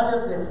mirado las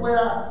áreas de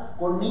fuera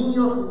con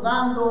niños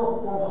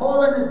jugando, con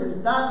jóvenes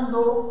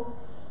gritando.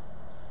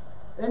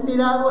 He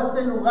mirado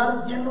este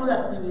lugar lleno de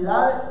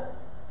actividades.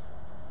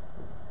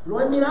 Lo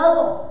he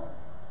mirado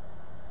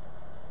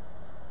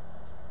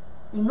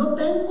y no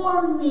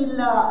tengo ni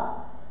la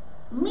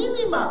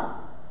mínima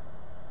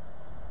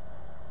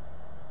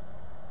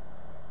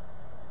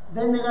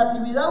de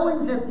negatividad o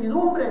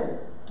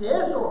incertidumbre que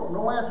eso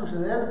no vaya a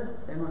suceder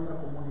en nuestra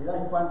comunidad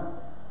hispana.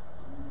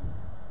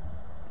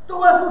 Esto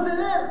va a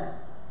suceder.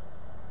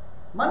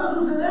 Van a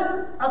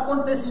suceder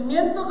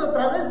acontecimientos a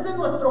través de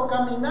nuestro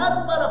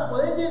caminar para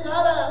poder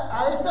llegar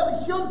a esa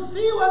visión.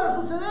 Sí van a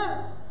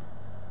suceder.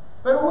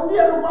 Pero un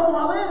día lo vamos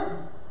a ver.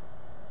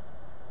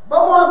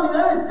 Vamos a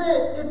mirar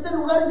este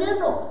lugar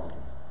lleno.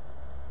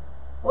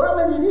 Ahora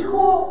me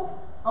dirijo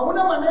a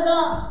una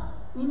manera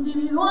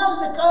individual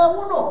de cada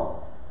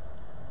uno.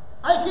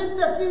 Hay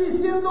gente aquí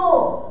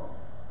diciendo,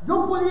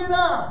 yo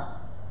pudiera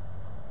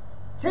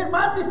ser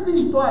más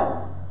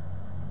espiritual,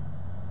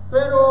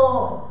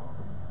 pero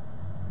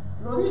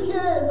lo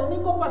dije el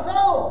domingo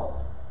pasado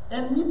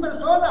en mi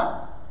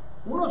persona.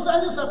 Unos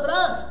años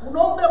atrás, un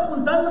hombre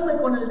apuntándome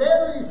con el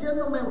dedo y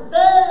diciéndome,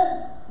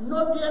 usted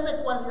no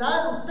tiene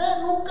cualidad,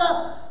 usted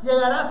nunca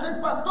llegará a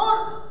ser pastor.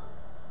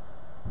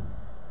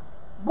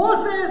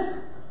 Voces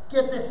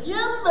que te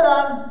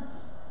siembran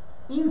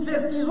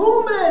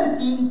incertidumbre en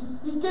ti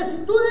y que si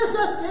tú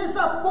dejas que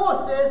esas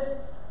voces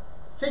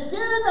se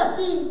queden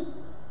aquí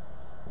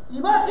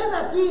y bajen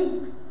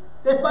aquí,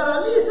 te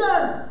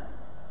paralizan,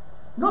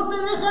 no te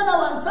dejan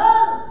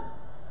avanzar,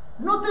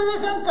 no te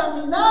dejan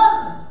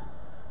caminar.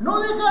 No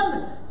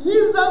dejan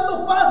ir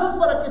dando pasos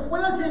para que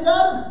puedas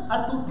llegar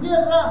a tu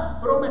tierra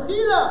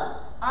prometida,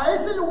 a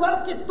ese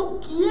lugar que tú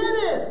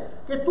quieres,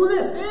 que tú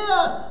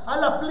deseas, a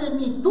la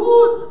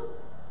plenitud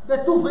de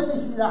tu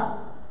felicidad.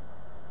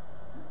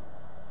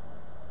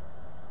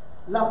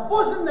 Las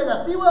voces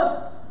negativas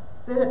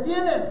te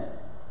detienen.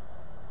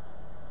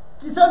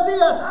 Quizás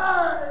digas,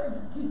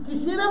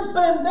 quisiera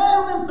emprender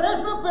una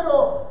empresa,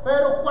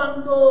 pero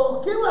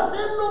cuando quiero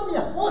hacerlo, mi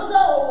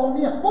esposa o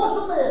mi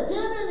esposo me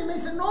detienen y me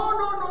dicen, no,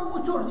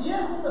 mucho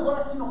riesgo,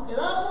 mejor aquí nos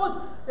quedamos,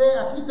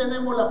 aquí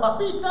tenemos la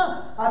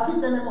papita, aquí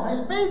tenemos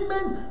el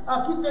basement,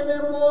 aquí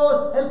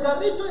tenemos el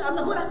carrito, a lo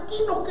mejor aquí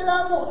nos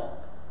quedamos.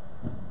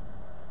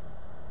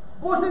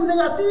 Voces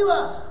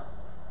negativas.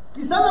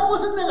 Quizás las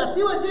voces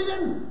negativas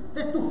lleguen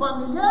de tus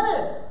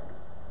familiares.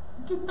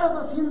 ¿Qué estás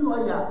haciendo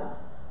allá?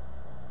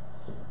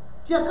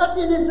 Si acá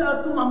tienes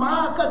a tu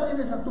mamá, acá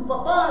tienes a tu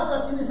papá,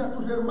 acá tienes a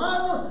tus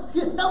hermanos, si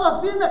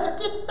estabas bien acá,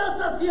 ¿qué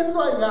estás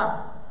haciendo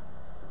allá?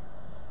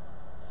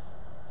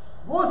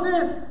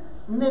 Voces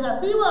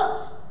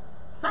negativas.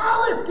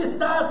 Sabes que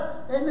estás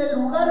en el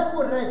lugar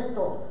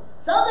correcto,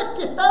 sabes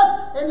que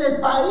estás en el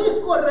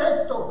país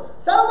correcto,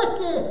 sabes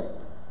que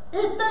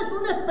esta es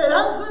una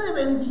esperanza de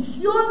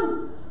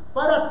bendición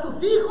para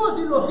tus hijos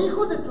y los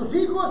hijos de tus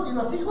hijos y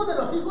los hijos de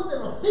los hijos de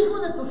los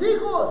hijos de tus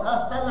hijos,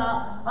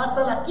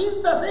 hasta la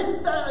quinta,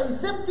 sexta y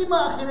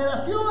séptima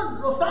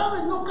generación. Lo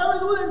sabes, no cabe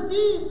duda en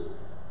ti.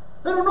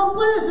 Pero no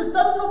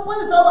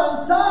puedes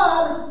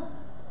avanzar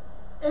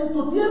en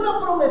tu tierra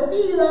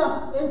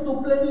prometida, en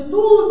tu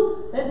plenitud,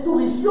 en tu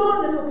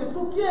visión, en lo que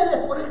tú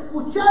quieres, por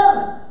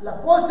escuchar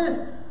las voces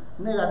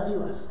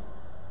negativas.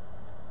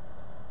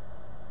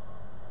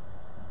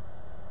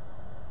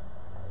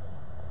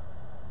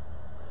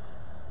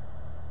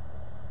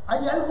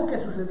 Hay algo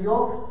que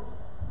sucedió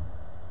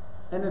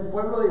en el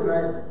pueblo de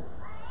Israel.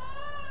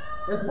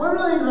 El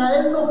pueblo de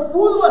Israel no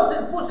pudo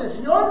hacer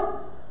posesión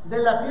de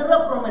la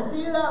tierra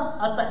prometida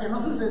hasta que no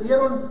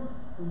sucedieron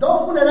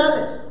dos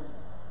funerales.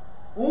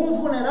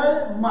 Un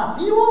funeral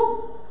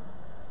masivo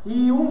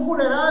y un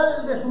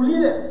funeral de su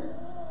líder.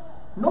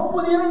 No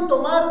pudieron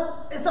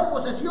tomar esa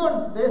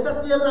posesión de esa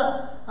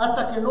tierra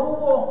hasta que no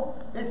hubo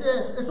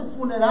esos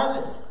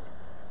funerales.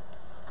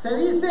 Se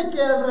dice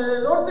que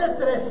alrededor de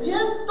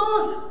 300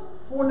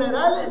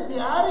 funerales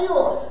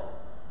diarios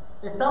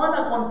estaban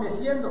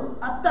aconteciendo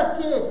hasta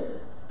que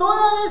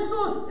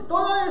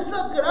toda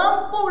esa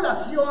gran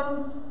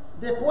población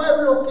de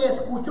pueblo que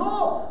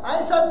escuchó a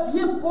esas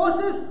 10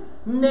 voces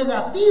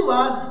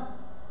negativas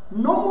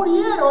no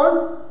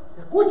murieron.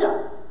 Escucha,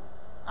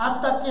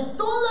 hasta que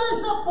toda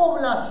esa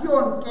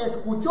población que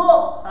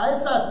escuchó a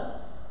esas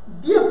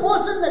 10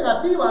 voces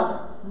negativas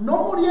no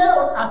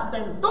murieron, hasta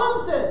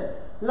entonces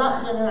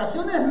las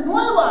generaciones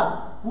nuevas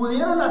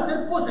pudieron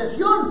hacer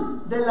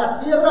posesión de la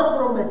tierra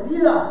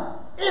prometida.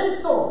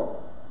 Esto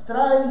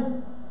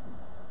trae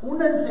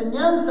una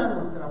enseñanza a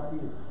nuestras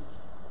vidas.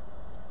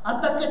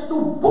 Hasta que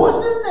tus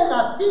voces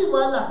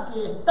negativas, las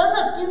que están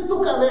aquí en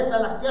tu cabeza,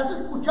 las que has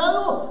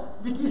escuchado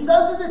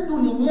quizás desde tu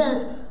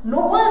niñez,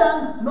 no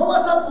mueran, no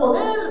vas a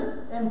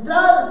poder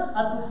entrar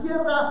a tu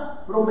tierra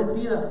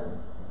prometida.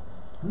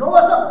 No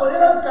vas a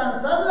poder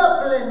alcanzar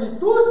la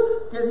plenitud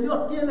que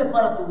Dios tiene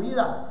para tu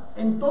vida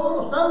en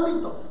todos los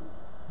ámbitos.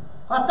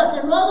 Hasta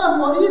que no hagas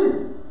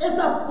morir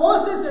esas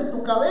voces en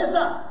tu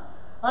cabeza,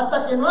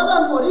 hasta que no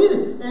hagas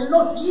morir el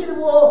no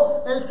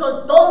sirvo, el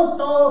soy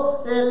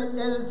tonto,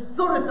 el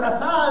soy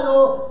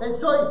retrasado, el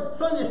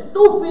soy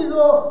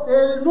estúpido,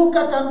 el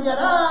nunca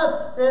cambiarás,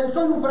 el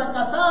soy un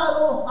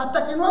fracasado,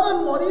 hasta que no hagas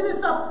morir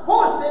esas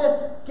voces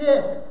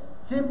que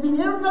se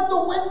vinieron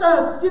dando vueltas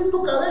aquí en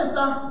tu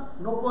cabeza,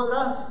 no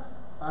podrás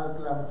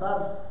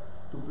alcanzar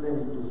tu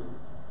plenitud.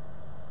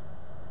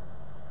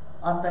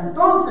 Hasta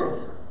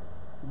entonces,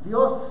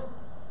 Dios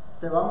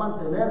te va a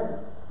mantener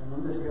en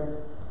un desierto.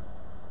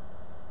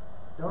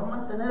 Te va a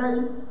mantener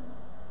ahí,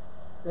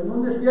 en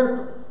un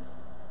desierto.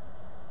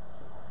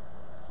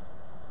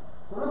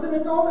 ¿Conocen a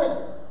este hombre?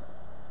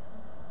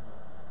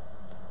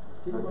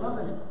 ¿Sí lo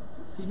conocen?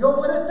 Si yo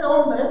fuera este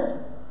hombre,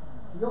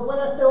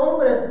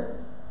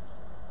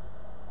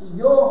 y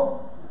yo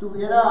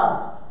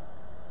tuviera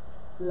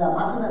la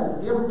máquina del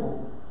tiempo,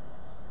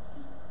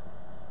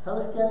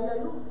 ¿sabes qué haría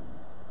yo?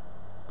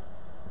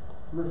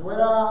 Me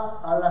fuera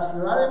a la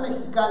ciudad de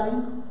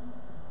Mexicali,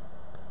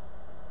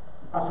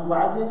 a su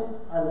valle,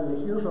 al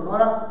ejido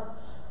Sonora,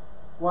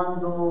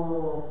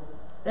 cuando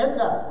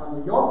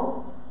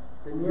yo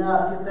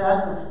tenía 7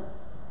 años,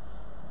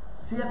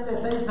 7,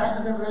 6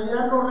 años, en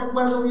realidad no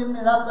recuerdo bien mi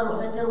edad, pero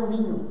sé que era un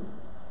niño.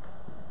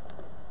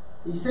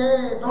 Y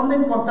sé dónde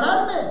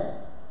encontrarme.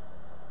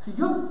 Si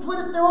yo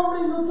fuera este hombre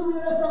y no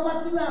tuviera esa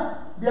máquina,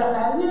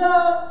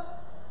 viajaría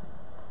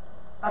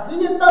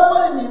aquella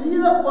etapa de mi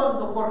vida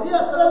cuando corría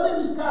atrás de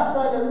mi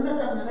casa y había una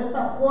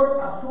camioneta Ford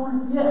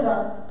azul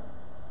vieja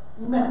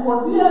y me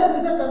escondía en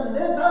esa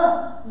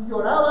camioneta y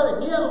lloraba de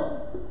miedo.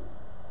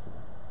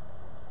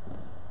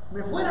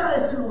 Me fuera a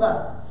ese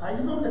lugar,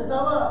 ahí donde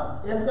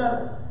estaba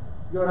Edgar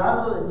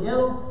llorando de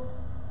miedo,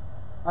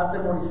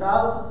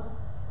 atemorizado.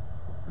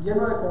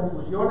 lleno de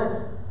confusiones,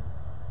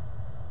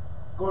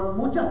 con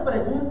muchas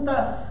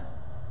preguntas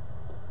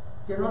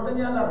que no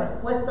tenían las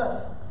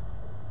respuestas,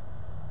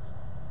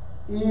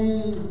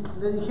 y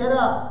le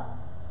dijera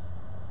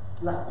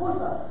las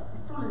cosas,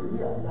 esto le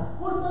diría, las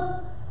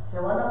cosas se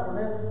van a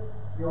poner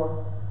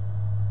peor.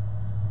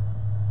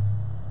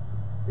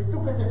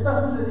 Esto que te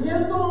está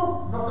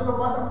sucediendo no se lo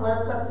vas a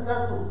poder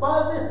platicar a tus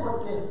padres,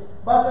 porque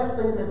vas a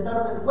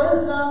experimentar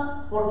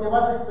vergüenza, porque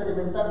vas a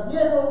experimentar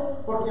miedo,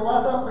 porque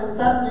vas a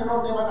pensar que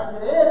no te van a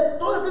creer.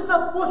 Todas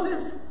esas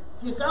voces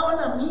llegaban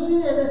a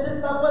mí en esa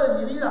etapa de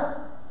mi vida,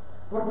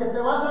 porque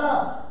te vas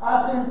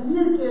a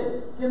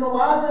sentir que no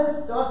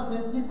vales, te vas a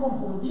sentir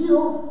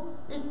confundido.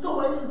 Esto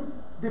va a ir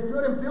de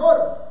peor en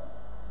peor.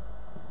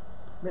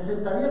 Me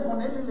sentaría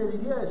con él y le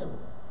diría eso.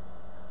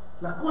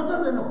 Las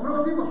cosas en los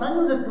próximos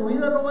años de tu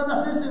vida no van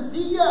a ser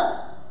sencillas.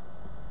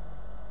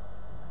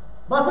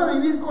 Vas a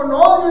vivir con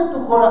odio en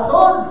tu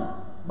corazón,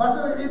 vas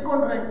a vivir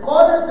con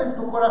rencores en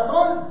tu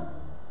corazón,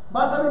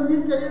 vas a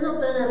vivir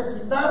queriéndote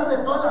desquitar de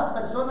todas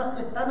las personas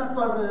que están a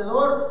tu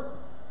alrededor.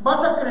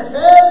 Vas a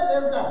crecer,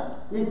 Edgar,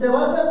 y te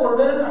vas a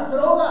envolver en las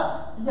drogas,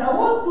 y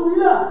aún tu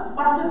vida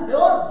va a ser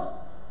peor.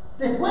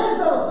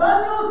 Después, a los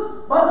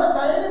años, vas a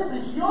caer en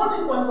prisión,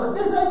 y cuando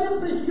estés ahí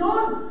en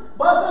prisión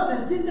vas a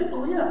sentir que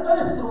tu vida está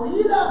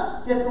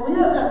destruida, que tu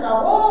vida se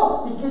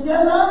acabó y que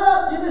ya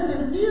nada tiene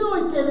sentido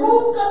y que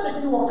nunca te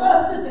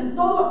equivocaste en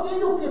todo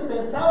aquello que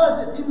pensabas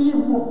de ti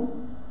mismo.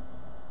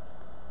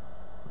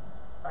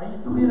 Ahí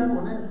estuviera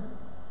con él,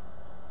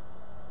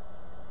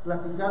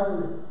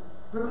 platicándole.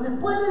 Pero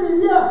después le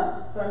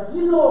diría,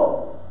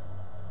 tranquilo,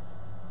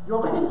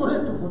 yo vengo de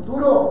tu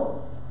futuro.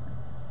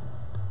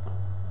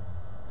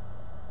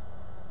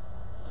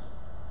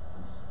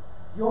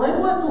 Yo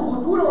vengo de tu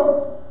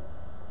futuro.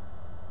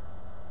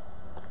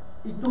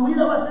 Y tu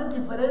vida va a ser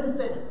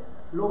diferente,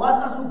 lo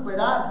vas a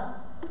superar.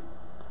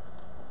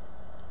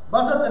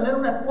 Vas a tener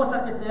una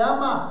esposa que te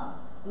ama,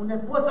 una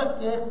esposa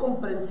que es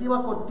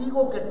comprensiva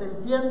contigo, que te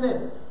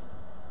entiende.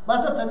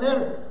 Vas a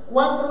tener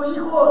 4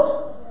 hijos.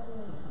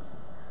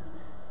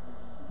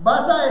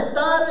 Vas a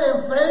estar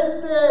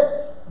enfrente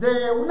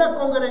de una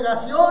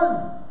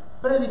congregación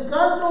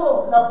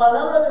predicando la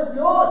palabra de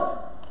Dios,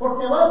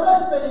 porque vas a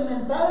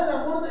experimentar el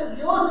amor de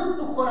Dios en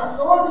tu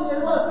corazón, y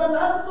Él va a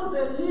sanar tus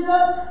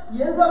heridas,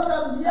 y Él va a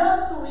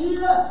cambiar tu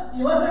vida,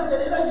 y vas a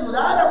querer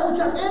ayudar a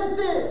mucha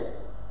gente.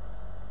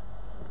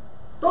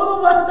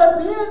 Todo va a estar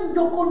bien.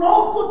 Yo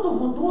conozco tu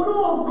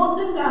futuro. No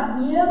tengas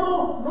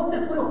miedo, no te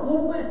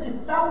preocupes.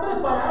 Estás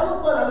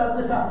preparado para los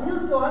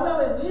desafíos que van a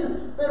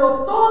venir,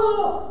 pero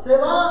todo se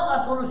va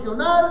a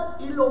solucionar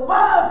y lo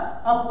vas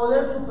a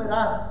poder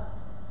superar.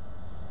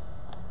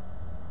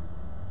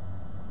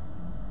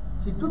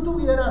 Si tú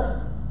tuvieras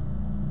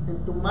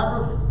en tus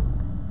manos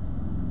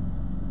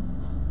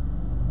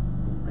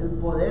el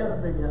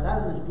poder de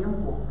viajar en el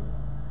tiempo,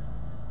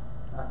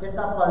 ¿a qué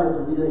etapa de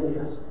tu vida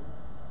irías?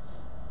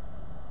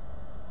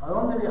 ¿A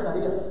dónde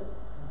viajarías?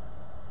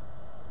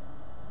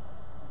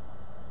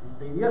 ¿Y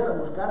te irías a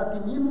buscar a ti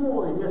mismo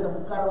o irías a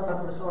buscar a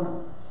otra persona?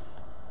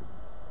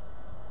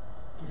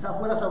 Quizás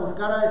fueras a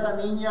buscar a esa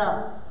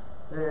niña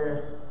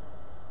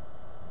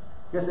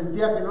que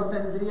sentía que no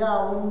tendría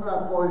un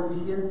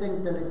coeficiente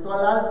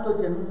intelectual alto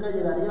y que nunca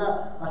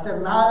llegaría a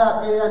hacer nada,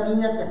 aquella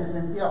niña que se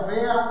sentía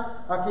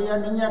fea, aquella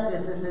niña que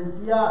se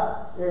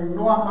sentía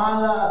no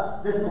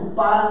amada de sus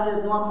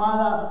padres, no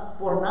amada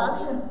por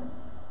nadie.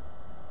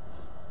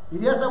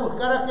 Irías a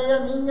buscar a aquella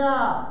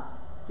niña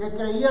que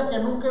creía que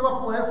nunca iba a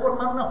poder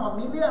formar una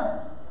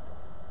familia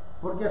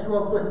porque su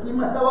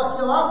autoestima estaba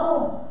aquí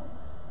abajo.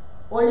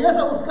 O irías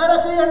a buscar a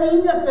aquella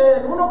niña que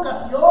en una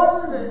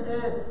ocasión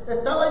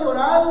estaba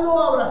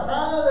llorando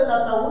abrazada del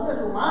ataúd de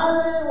su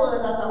madre o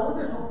del ataúd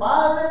de su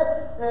padre,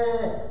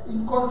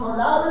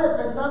 inconsolable,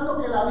 pensando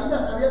que la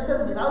vida se había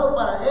terminado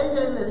para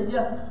ella, y le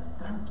dirías: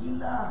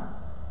 tranquila,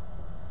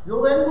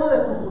 yo vengo de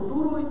tu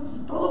futuro y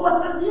todo va a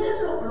estar bien,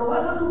 lo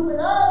vas a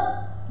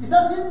superar.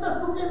 Quizás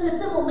sientas tú que en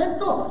este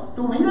momento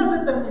tu vida se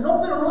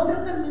terminó, pero no se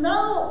ha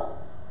terminado.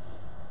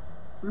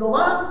 Lo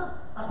vas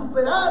a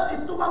superar,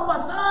 esto va a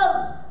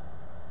pasar.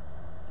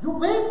 Yo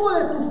vengo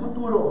de tu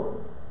futuro.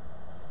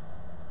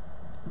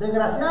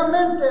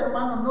 Desgraciadamente,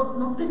 hermanos,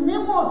 no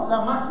tenemos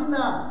la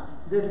máquina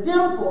del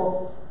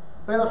tiempo,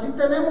 pero sí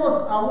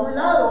tenemos a un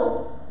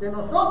lado de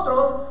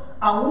nosotros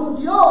a un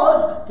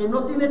Dios que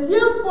no tiene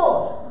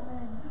tiempos,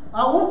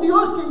 a un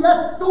Dios que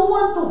ya estuvo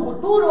en tu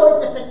futuro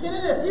y que te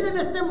quiere decir en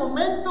este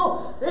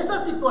momento: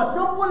 esa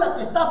situación por la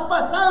que estás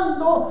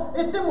pasando,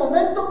 este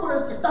momento por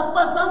el que estás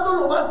pasando,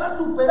 lo vas a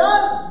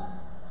superar.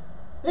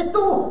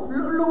 Esto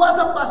lo vas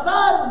a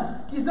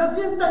pasar. Quizás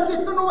sientas que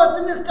esto no va a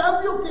tener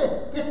cambio,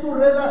 que tu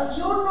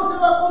relación no se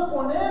va a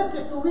componer,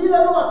 que tu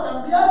vida no va a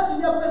cambiar, que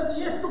ya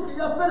perdí esto, que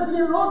ya perdí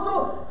el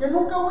otro, que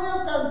nunca voy a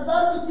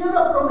alcanzar mi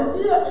tierra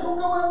prometida, que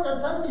nunca voy a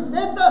alcanzar mis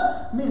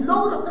metas, mis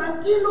logros.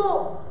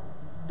 Tranquilo,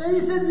 te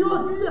dice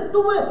Dios: yo ya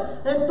estuve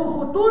en tu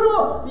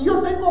futuro y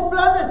yo tengo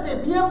planes de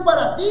bien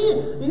para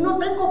ti, y no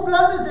tengo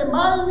planes de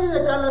mal ni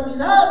de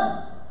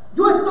calamidad.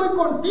 Yo estoy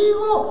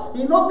contigo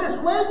y no te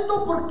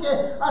suelto,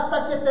 porque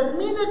hasta que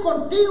termine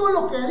contigo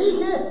lo que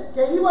dije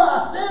que iba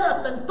a hacer,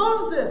 hasta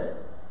entonces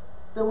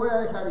te voy a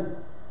dejar ir.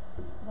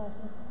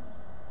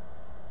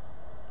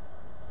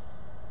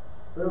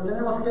 Pero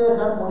tenemos que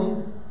dejar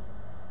morir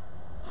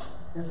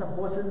esas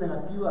voces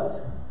negativas.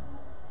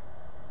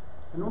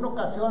 En una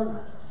ocasión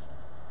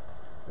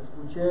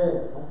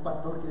escuché a un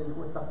pastor que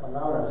dijo estas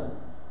palabras: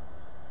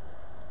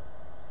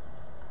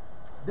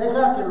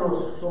 deja que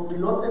los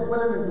sopilotes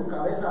vuelen en tu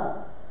cabeza,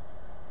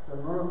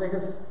 pero no los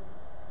dejes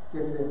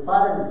que se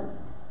paren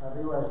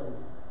arriba de ti.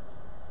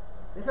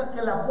 Deja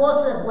que las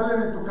voces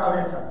vuelen en tu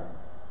cabeza.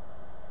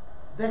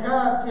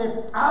 Deja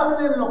que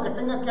hablen lo que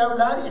tengan que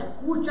hablar y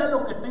escucha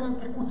lo que tengan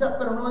que escuchar,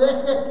 pero no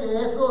dejes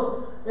que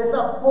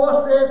esas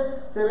voces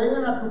se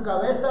vengan a tu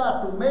cabeza,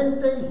 a tu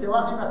mente y se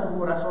bajen a tu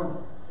corazón.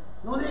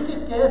 No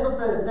dejes que eso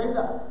te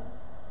detenga.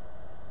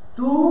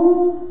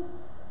 Tú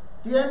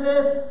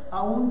tienes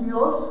a un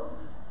Dios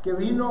que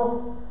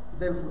vino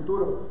del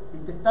futuro y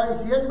te está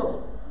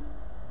diciendo: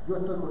 yo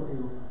estoy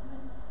contigo.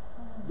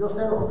 Yo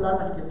sé los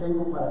planes que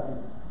tengo para ti.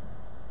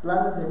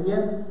 Planes de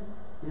bien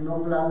y no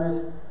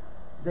planes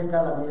de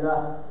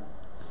calamidad.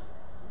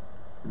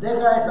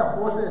 Deja esas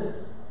voces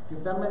que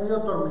te han venido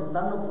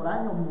atormentando por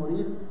años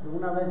morir de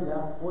una vez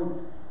ya,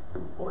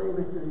 hoy en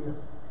este día.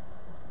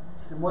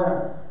 Que se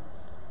mueran.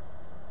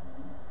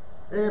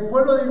 El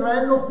pueblo de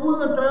Israel no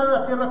pudo entrar a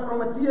la tierra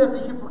prometida,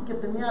 dije, porque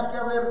tenía que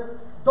haber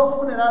dos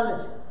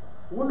funerales.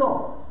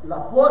 Uno,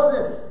 las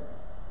voces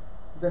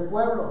del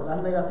pueblo, las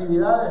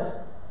negatividades,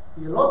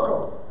 y el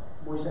otro,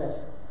 Moisés.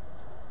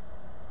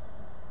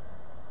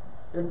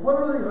 El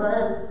pueblo de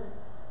Israel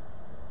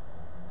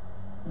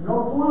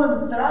no pudo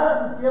entrar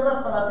a su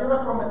tierra, para la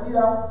tierra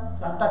prometida,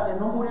 hasta que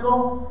no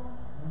murió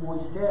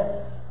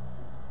Moisés.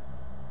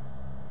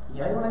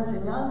 Y hay una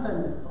enseñanza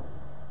en esto.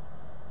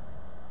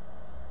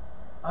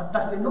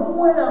 Hasta que no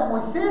muera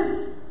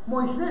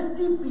Moisés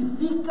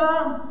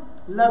tipifica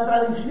la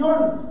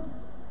tradición.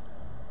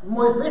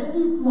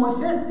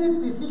 Moisés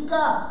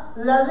tipifica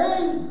la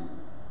ley.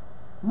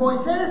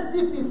 Moisés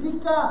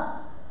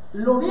tipifica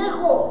lo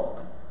viejo.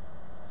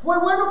 ¿Fue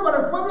bueno para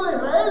el pueblo de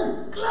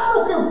Israel?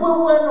 ¡Claro que fue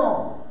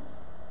bueno!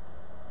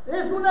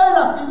 Es una de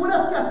las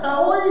figuras que hasta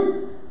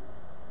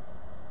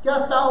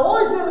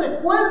hoy se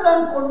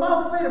recuerdan con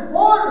más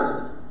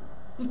fervor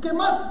y que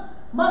más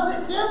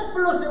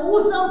ejemplos se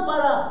usan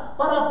para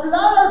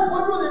hablar al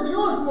pueblo de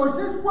Dios.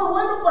 Moisés fue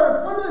bueno para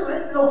el pueblo de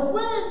Israel, lo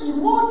fue y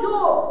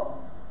mucho.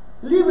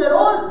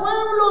 Liberó al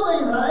pueblo de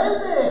Israel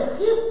de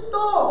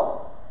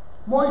Egipto.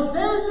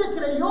 Moisés le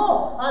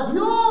creyó a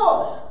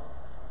Dios,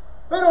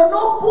 pero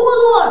no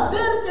pudo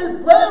hacer que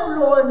el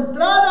pueblo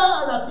entrara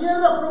a la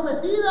tierra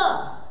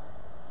prometida.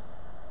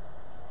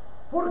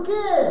 ¿Por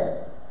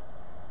qué?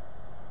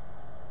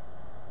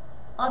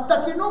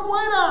 Hasta que no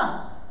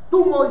muera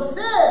tu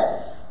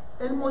Moisés,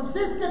 el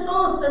Moisés que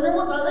todos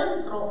tenemos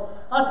adentro,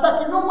 hasta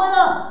que no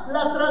muera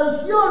la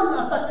tradición,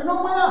 hasta que no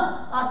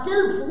muera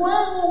aquel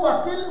fuego o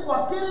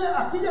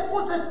aquella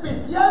cosa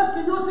especial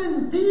que yo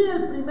sentí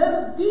el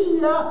primer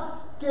día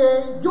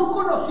que yo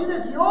conocí de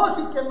Dios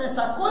y que me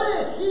sacó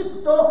de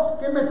Egipto,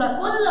 que me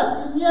sacó de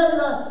las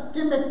tinieblas,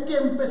 que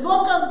empezó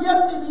a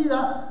cambiar mi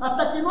vida,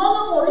 hasta que no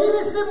haga morir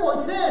ese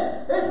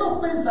Moisés, esos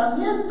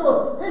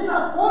pensamientos,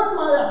 esa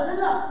forma de hacer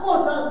las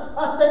cosas.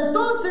 Hasta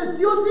entonces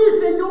Dios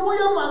dice: yo voy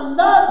a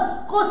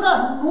mandar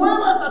cosas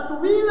nuevas a tu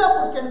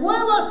vida, porque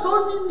nuevas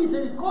son mis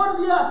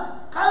misericordias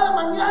cada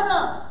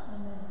mañana.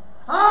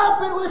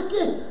 Pero es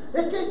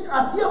que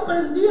así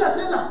aprendí a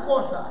hacer las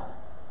cosas.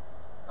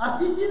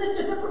 Así tiene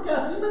que ser, porque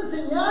así me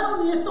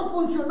enseñaron y esto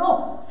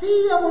funcionó.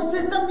 Sí, a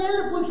Moisés también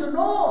le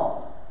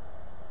funcionó.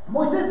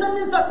 Moisés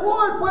también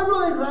sacó al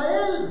pueblo de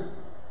Israel,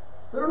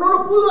 pero no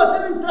lo pudo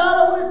hacer entrar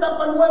a una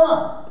etapa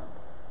nueva.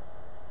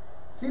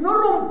 Si no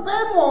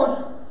rompemos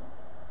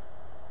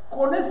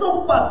con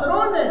esos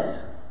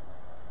patrones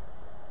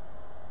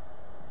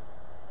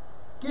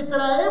que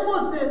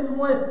traemos de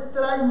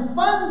nuestra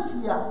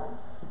infancia,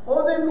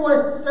 o de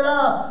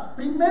nuestros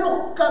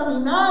primeros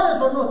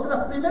caminares, o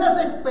nuestras primeras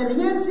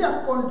experiencias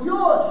con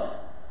Dios,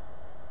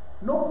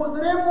 no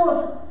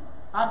podremos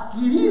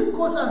adquirir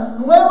cosas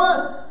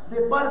nuevas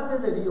de parte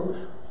de Dios.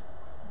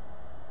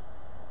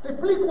 Te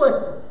explico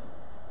esto.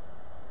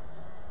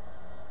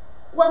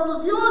 Cuando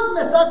Dios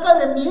me saca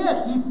de mi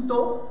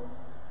Egipto,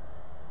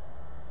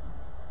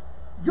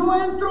 yo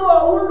entro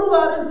a un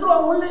lugar, entro a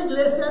una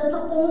iglesia,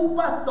 entro con un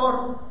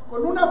pastor,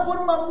 con una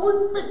forma muy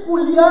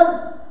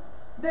peculiar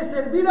de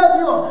servir a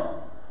Dios.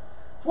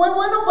 ¿Fue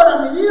bueno para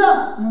mi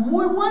vida?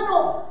 Muy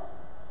bueno,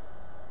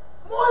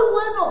 muy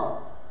bueno.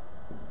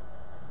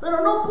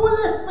 Pero no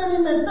pude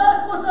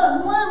experimentar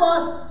cosas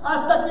nuevas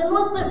hasta que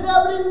no empecé a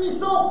abrir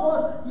mis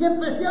ojos y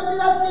empecé a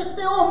mirar que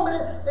este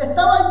hombre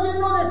estaba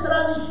lleno de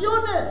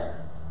tradiciones,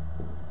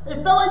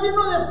 estaba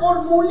lleno de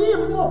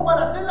formulismos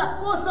para hacer las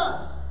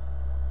cosas,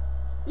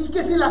 y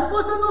que si las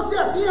cosas no se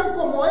hacían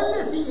como él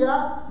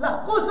decía, las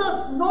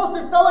cosas no se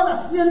estaban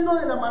haciendo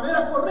de la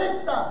manera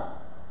correcta.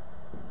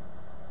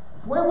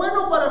 ¿Fue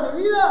bueno para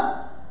mi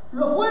vida?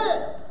 Lo fue.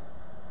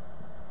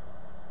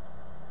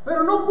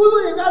 pero no pudo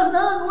llegar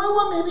nada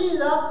nuevo a mi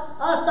vida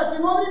hasta que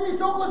no abrí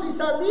mis ojos y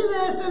salí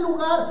de ese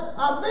lugar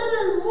a ver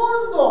el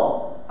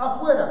mundo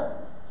afuera,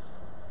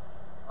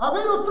 a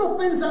ver otros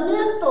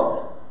pensamientos,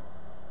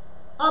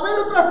 a ver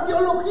otras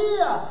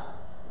teologías,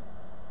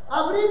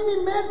 abrir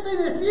mi mente y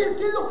decir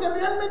qué es lo que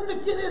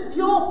realmente quiere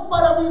Dios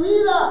para mi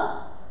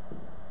vida,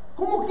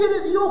 cómo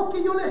quiere Dios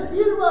que yo le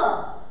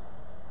sirva.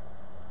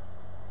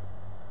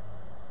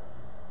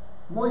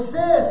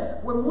 Moisés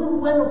fue muy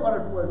bueno para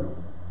el pueblo,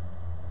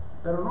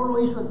 pero no lo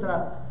hizo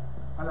entrar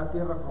a la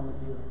tierra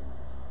prometida.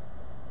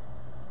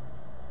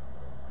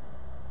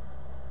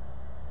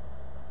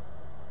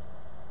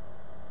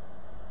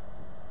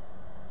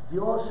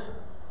 Dios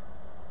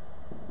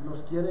nos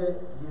quiere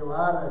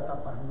llevar a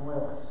etapas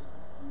nuevas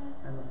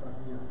en nuestras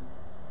vidas.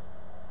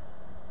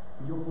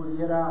 Yo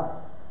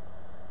pudiera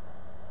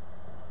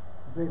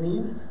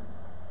venir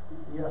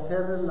y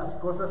hacer las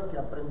cosas que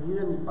aprendí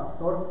de mi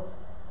pastor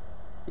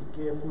y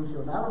que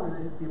funcionaron en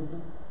ese tiempo,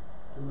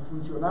 que me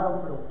funcionaron,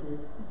 pero que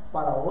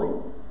para hoy,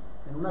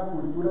 en una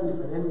cultura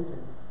diferente,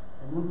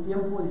 en un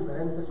tiempo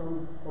diferente,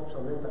 son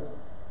obsoletas,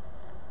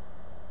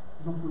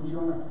 no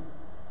funcionan.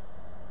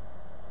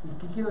 ¿Y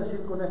qué quiero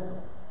decir con esto?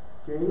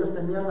 Que ellos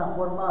tenían la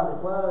forma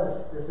adecuada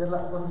de hacer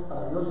las cosas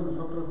para Dios y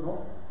nosotros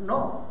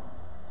no.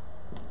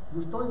 No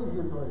estoy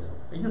diciendo eso.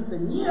 Ellos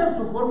tenían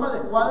su forma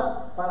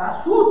adecuada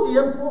para su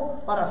tiempo,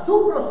 para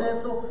su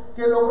proceso,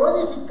 que logró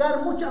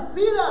edificar muchas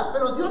vidas,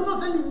 pero Dios no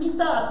se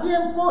limita a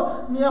tiempos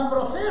ni a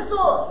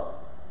procesos.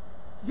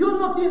 Dios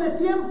no tiene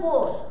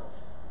tiempos.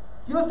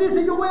 Dios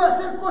dice: yo voy a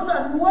hacer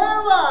cosas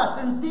nuevas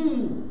en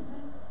ti,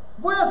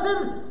 voy a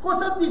hacer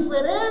cosas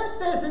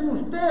diferentes en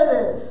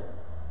ustedes.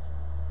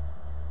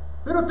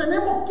 Pero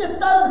tenemos que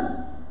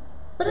estar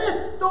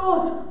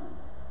prestos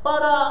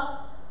para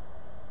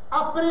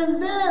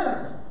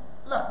aprender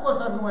las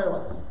cosas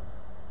nuevas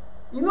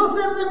y no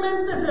ser de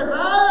mente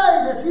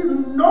cerrada y decir: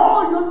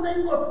 no, yo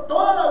tengo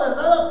toda la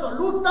verdad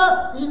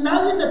absoluta y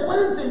nadie me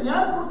puede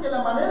enseñar porque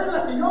la manera en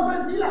la que yo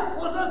aprendí las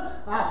cosas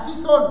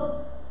así son.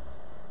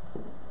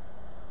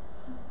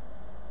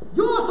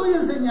 Yo soy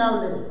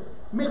enseñable,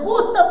 me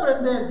gusta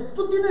aprender,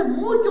 tú tienes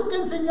mucho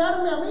que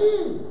enseñarme a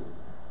mí.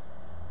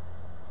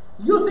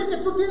 Yo sé que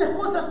tú tienes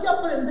cosas que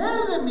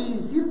aprender de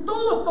mí. Si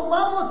todos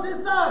tomamos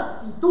esa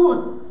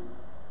actitud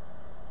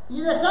y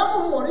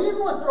dejamos morir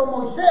nuestro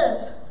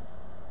Moisés,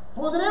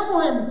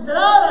 podremos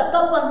entrar a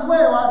etapas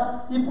nuevas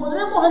y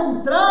podremos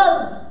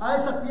entrar a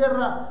esa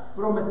tierra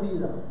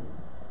prometida.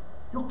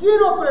 Yo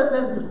quiero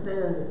aprender de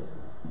ustedes.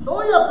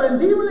 Soy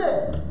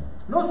aprendible.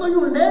 No soy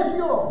un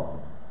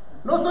necio.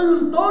 No soy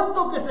un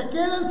tonto que se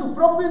queda en su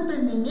propio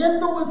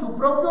entendimiento o en su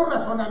propio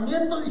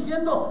razonamiento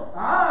diciendo: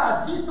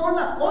 así son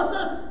las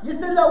cosas y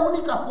esta es la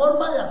única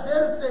forma de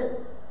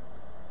hacerse.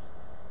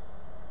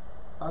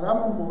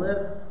 Hagamos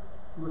mover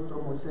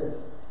nuestro Moisés.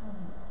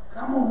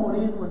 Hagamos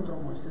morir nuestro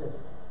Moisés.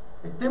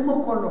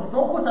 Estemos con los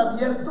ojos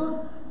abiertos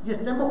y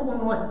estemos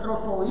con nuestros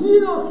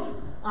oídos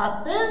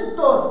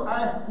atentos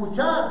a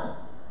escuchar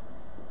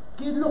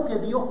qué es lo que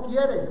Dios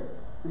quiere.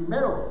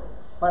 Primero,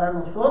 para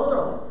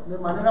nosotros de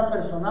manera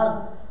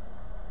personal,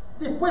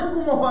 después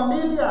como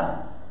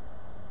familia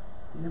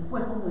y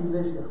después como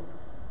iglesia.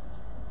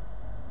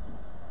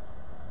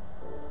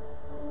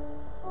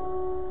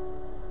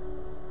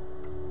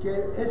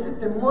 Que ese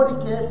temor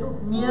y que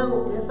esos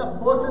miedos, que esas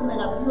voces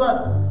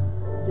negativas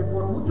que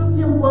por mucho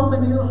tiempo han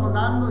venido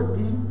sonando en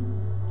ti,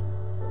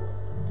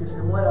 que se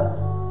mueran.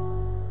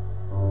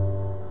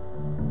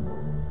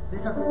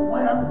 Deja que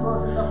mueran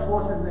todas esas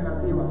voces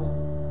negativas.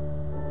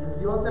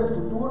 Dios del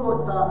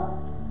futuro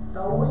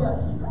está hoy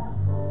aquí,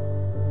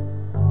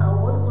 está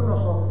hoy con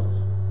nosotros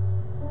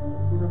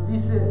y nos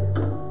dice: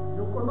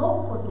 yo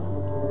conozco tu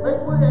futuro,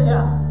 vengo de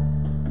allá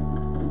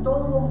y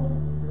todo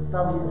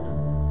está bien,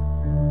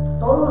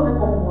 todo se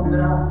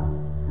compondrá,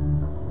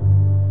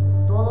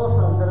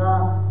 todo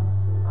saldrá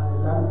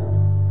adelante.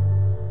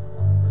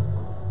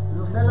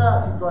 No sé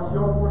la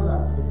situación por la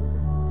que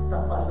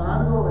estás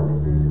pasando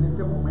en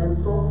este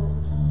momento.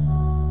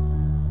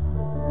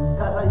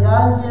 Quizás hay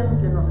alguien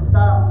que nos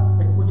está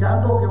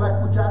escuchando o que va a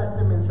escuchar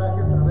este mensaje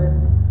a través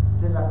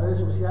de las redes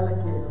sociales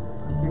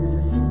que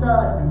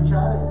necesita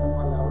escuchar esta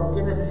palabra o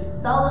que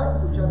necesitaba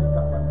escuchar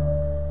esta palabra.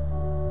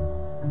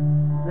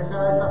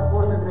 Deja esas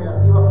voces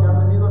negativas que han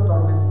venido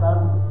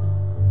atormentando,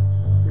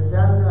 que te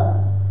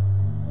han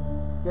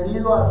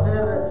querido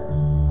hacer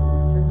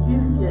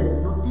sentir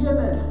que no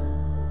tienes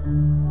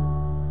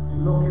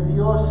lo que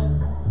Dios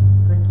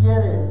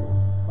requiere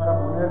para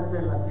ponerte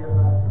en la tierra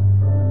prometida.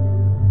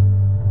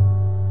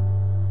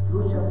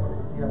 Lucha por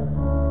el tierra,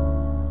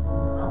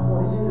 a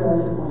morir a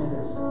ese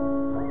Moisés.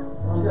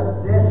 No seas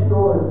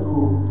necio en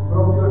tu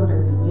propio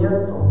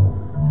entendimiento,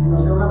 sino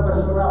sea una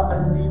persona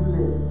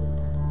aprendible,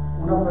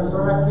 una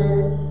persona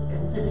que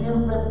esté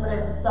siempre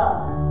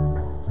presta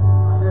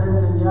a ser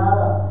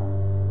enseñada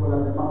por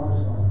las demás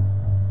personas.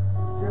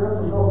 Cierra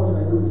tus ojos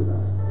ahí donde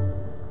estás.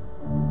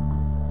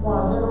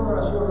 Vamos a hacer una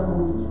oración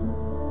juntos.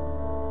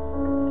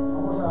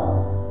 Vamos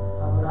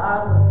a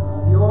adorar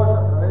a Dios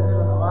a través de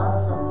la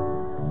alabanza.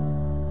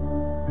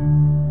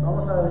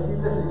 Vamos a a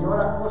decirle: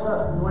 Señor, haz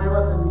cosas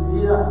nuevas en mi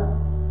vida,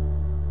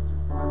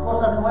 haz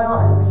cosas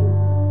nuevas en mí.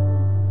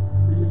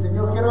 Dile: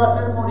 Señor, quiero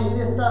hacer morir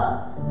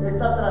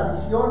esta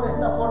tradición,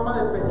 esta forma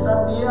de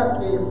pensar mía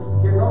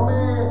que no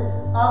me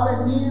ha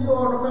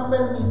venido, no me ha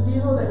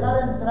permitido dejar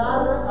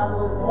entrar a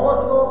lo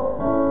hermoso,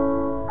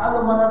 a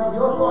lo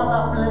maravilloso, a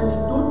la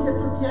plenitud que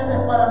tú tienes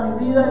para mi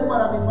vida y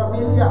para mi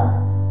familia.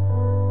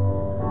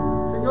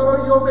 Señor,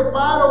 hoy yo me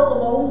paro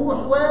como un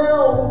Josué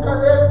o un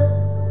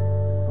Caleb.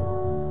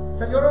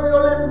 Señor, hoy yo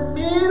le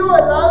miro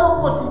el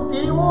lado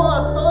positivo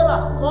a todas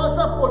las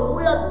cosas, por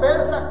muy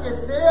adversas que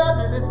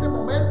sean en este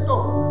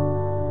momento.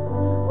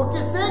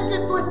 Porque sé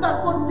que tú estás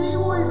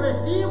contigo y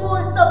recibo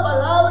esta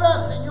palabra,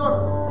 Señor,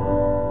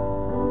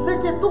 de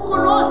que tú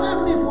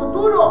conoces mi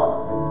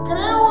futuro.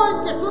 Creo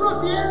en que tú no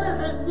tienes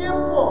el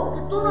tiempo,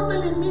 que tú no te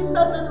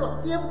limitas en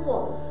los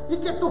tiempos y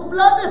que tus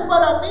planes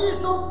para mí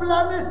son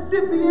planes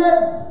de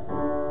bien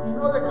y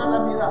no de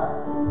calamidad.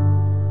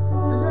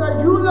 Señor,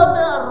 ayúdame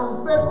a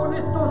romper con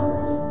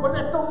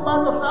estos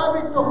malos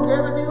hábitos que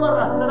he venido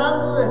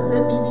arrastrando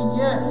desde mi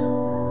niñez.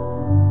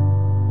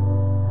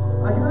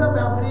 Ayúdame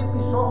a abrir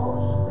mis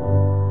ojos.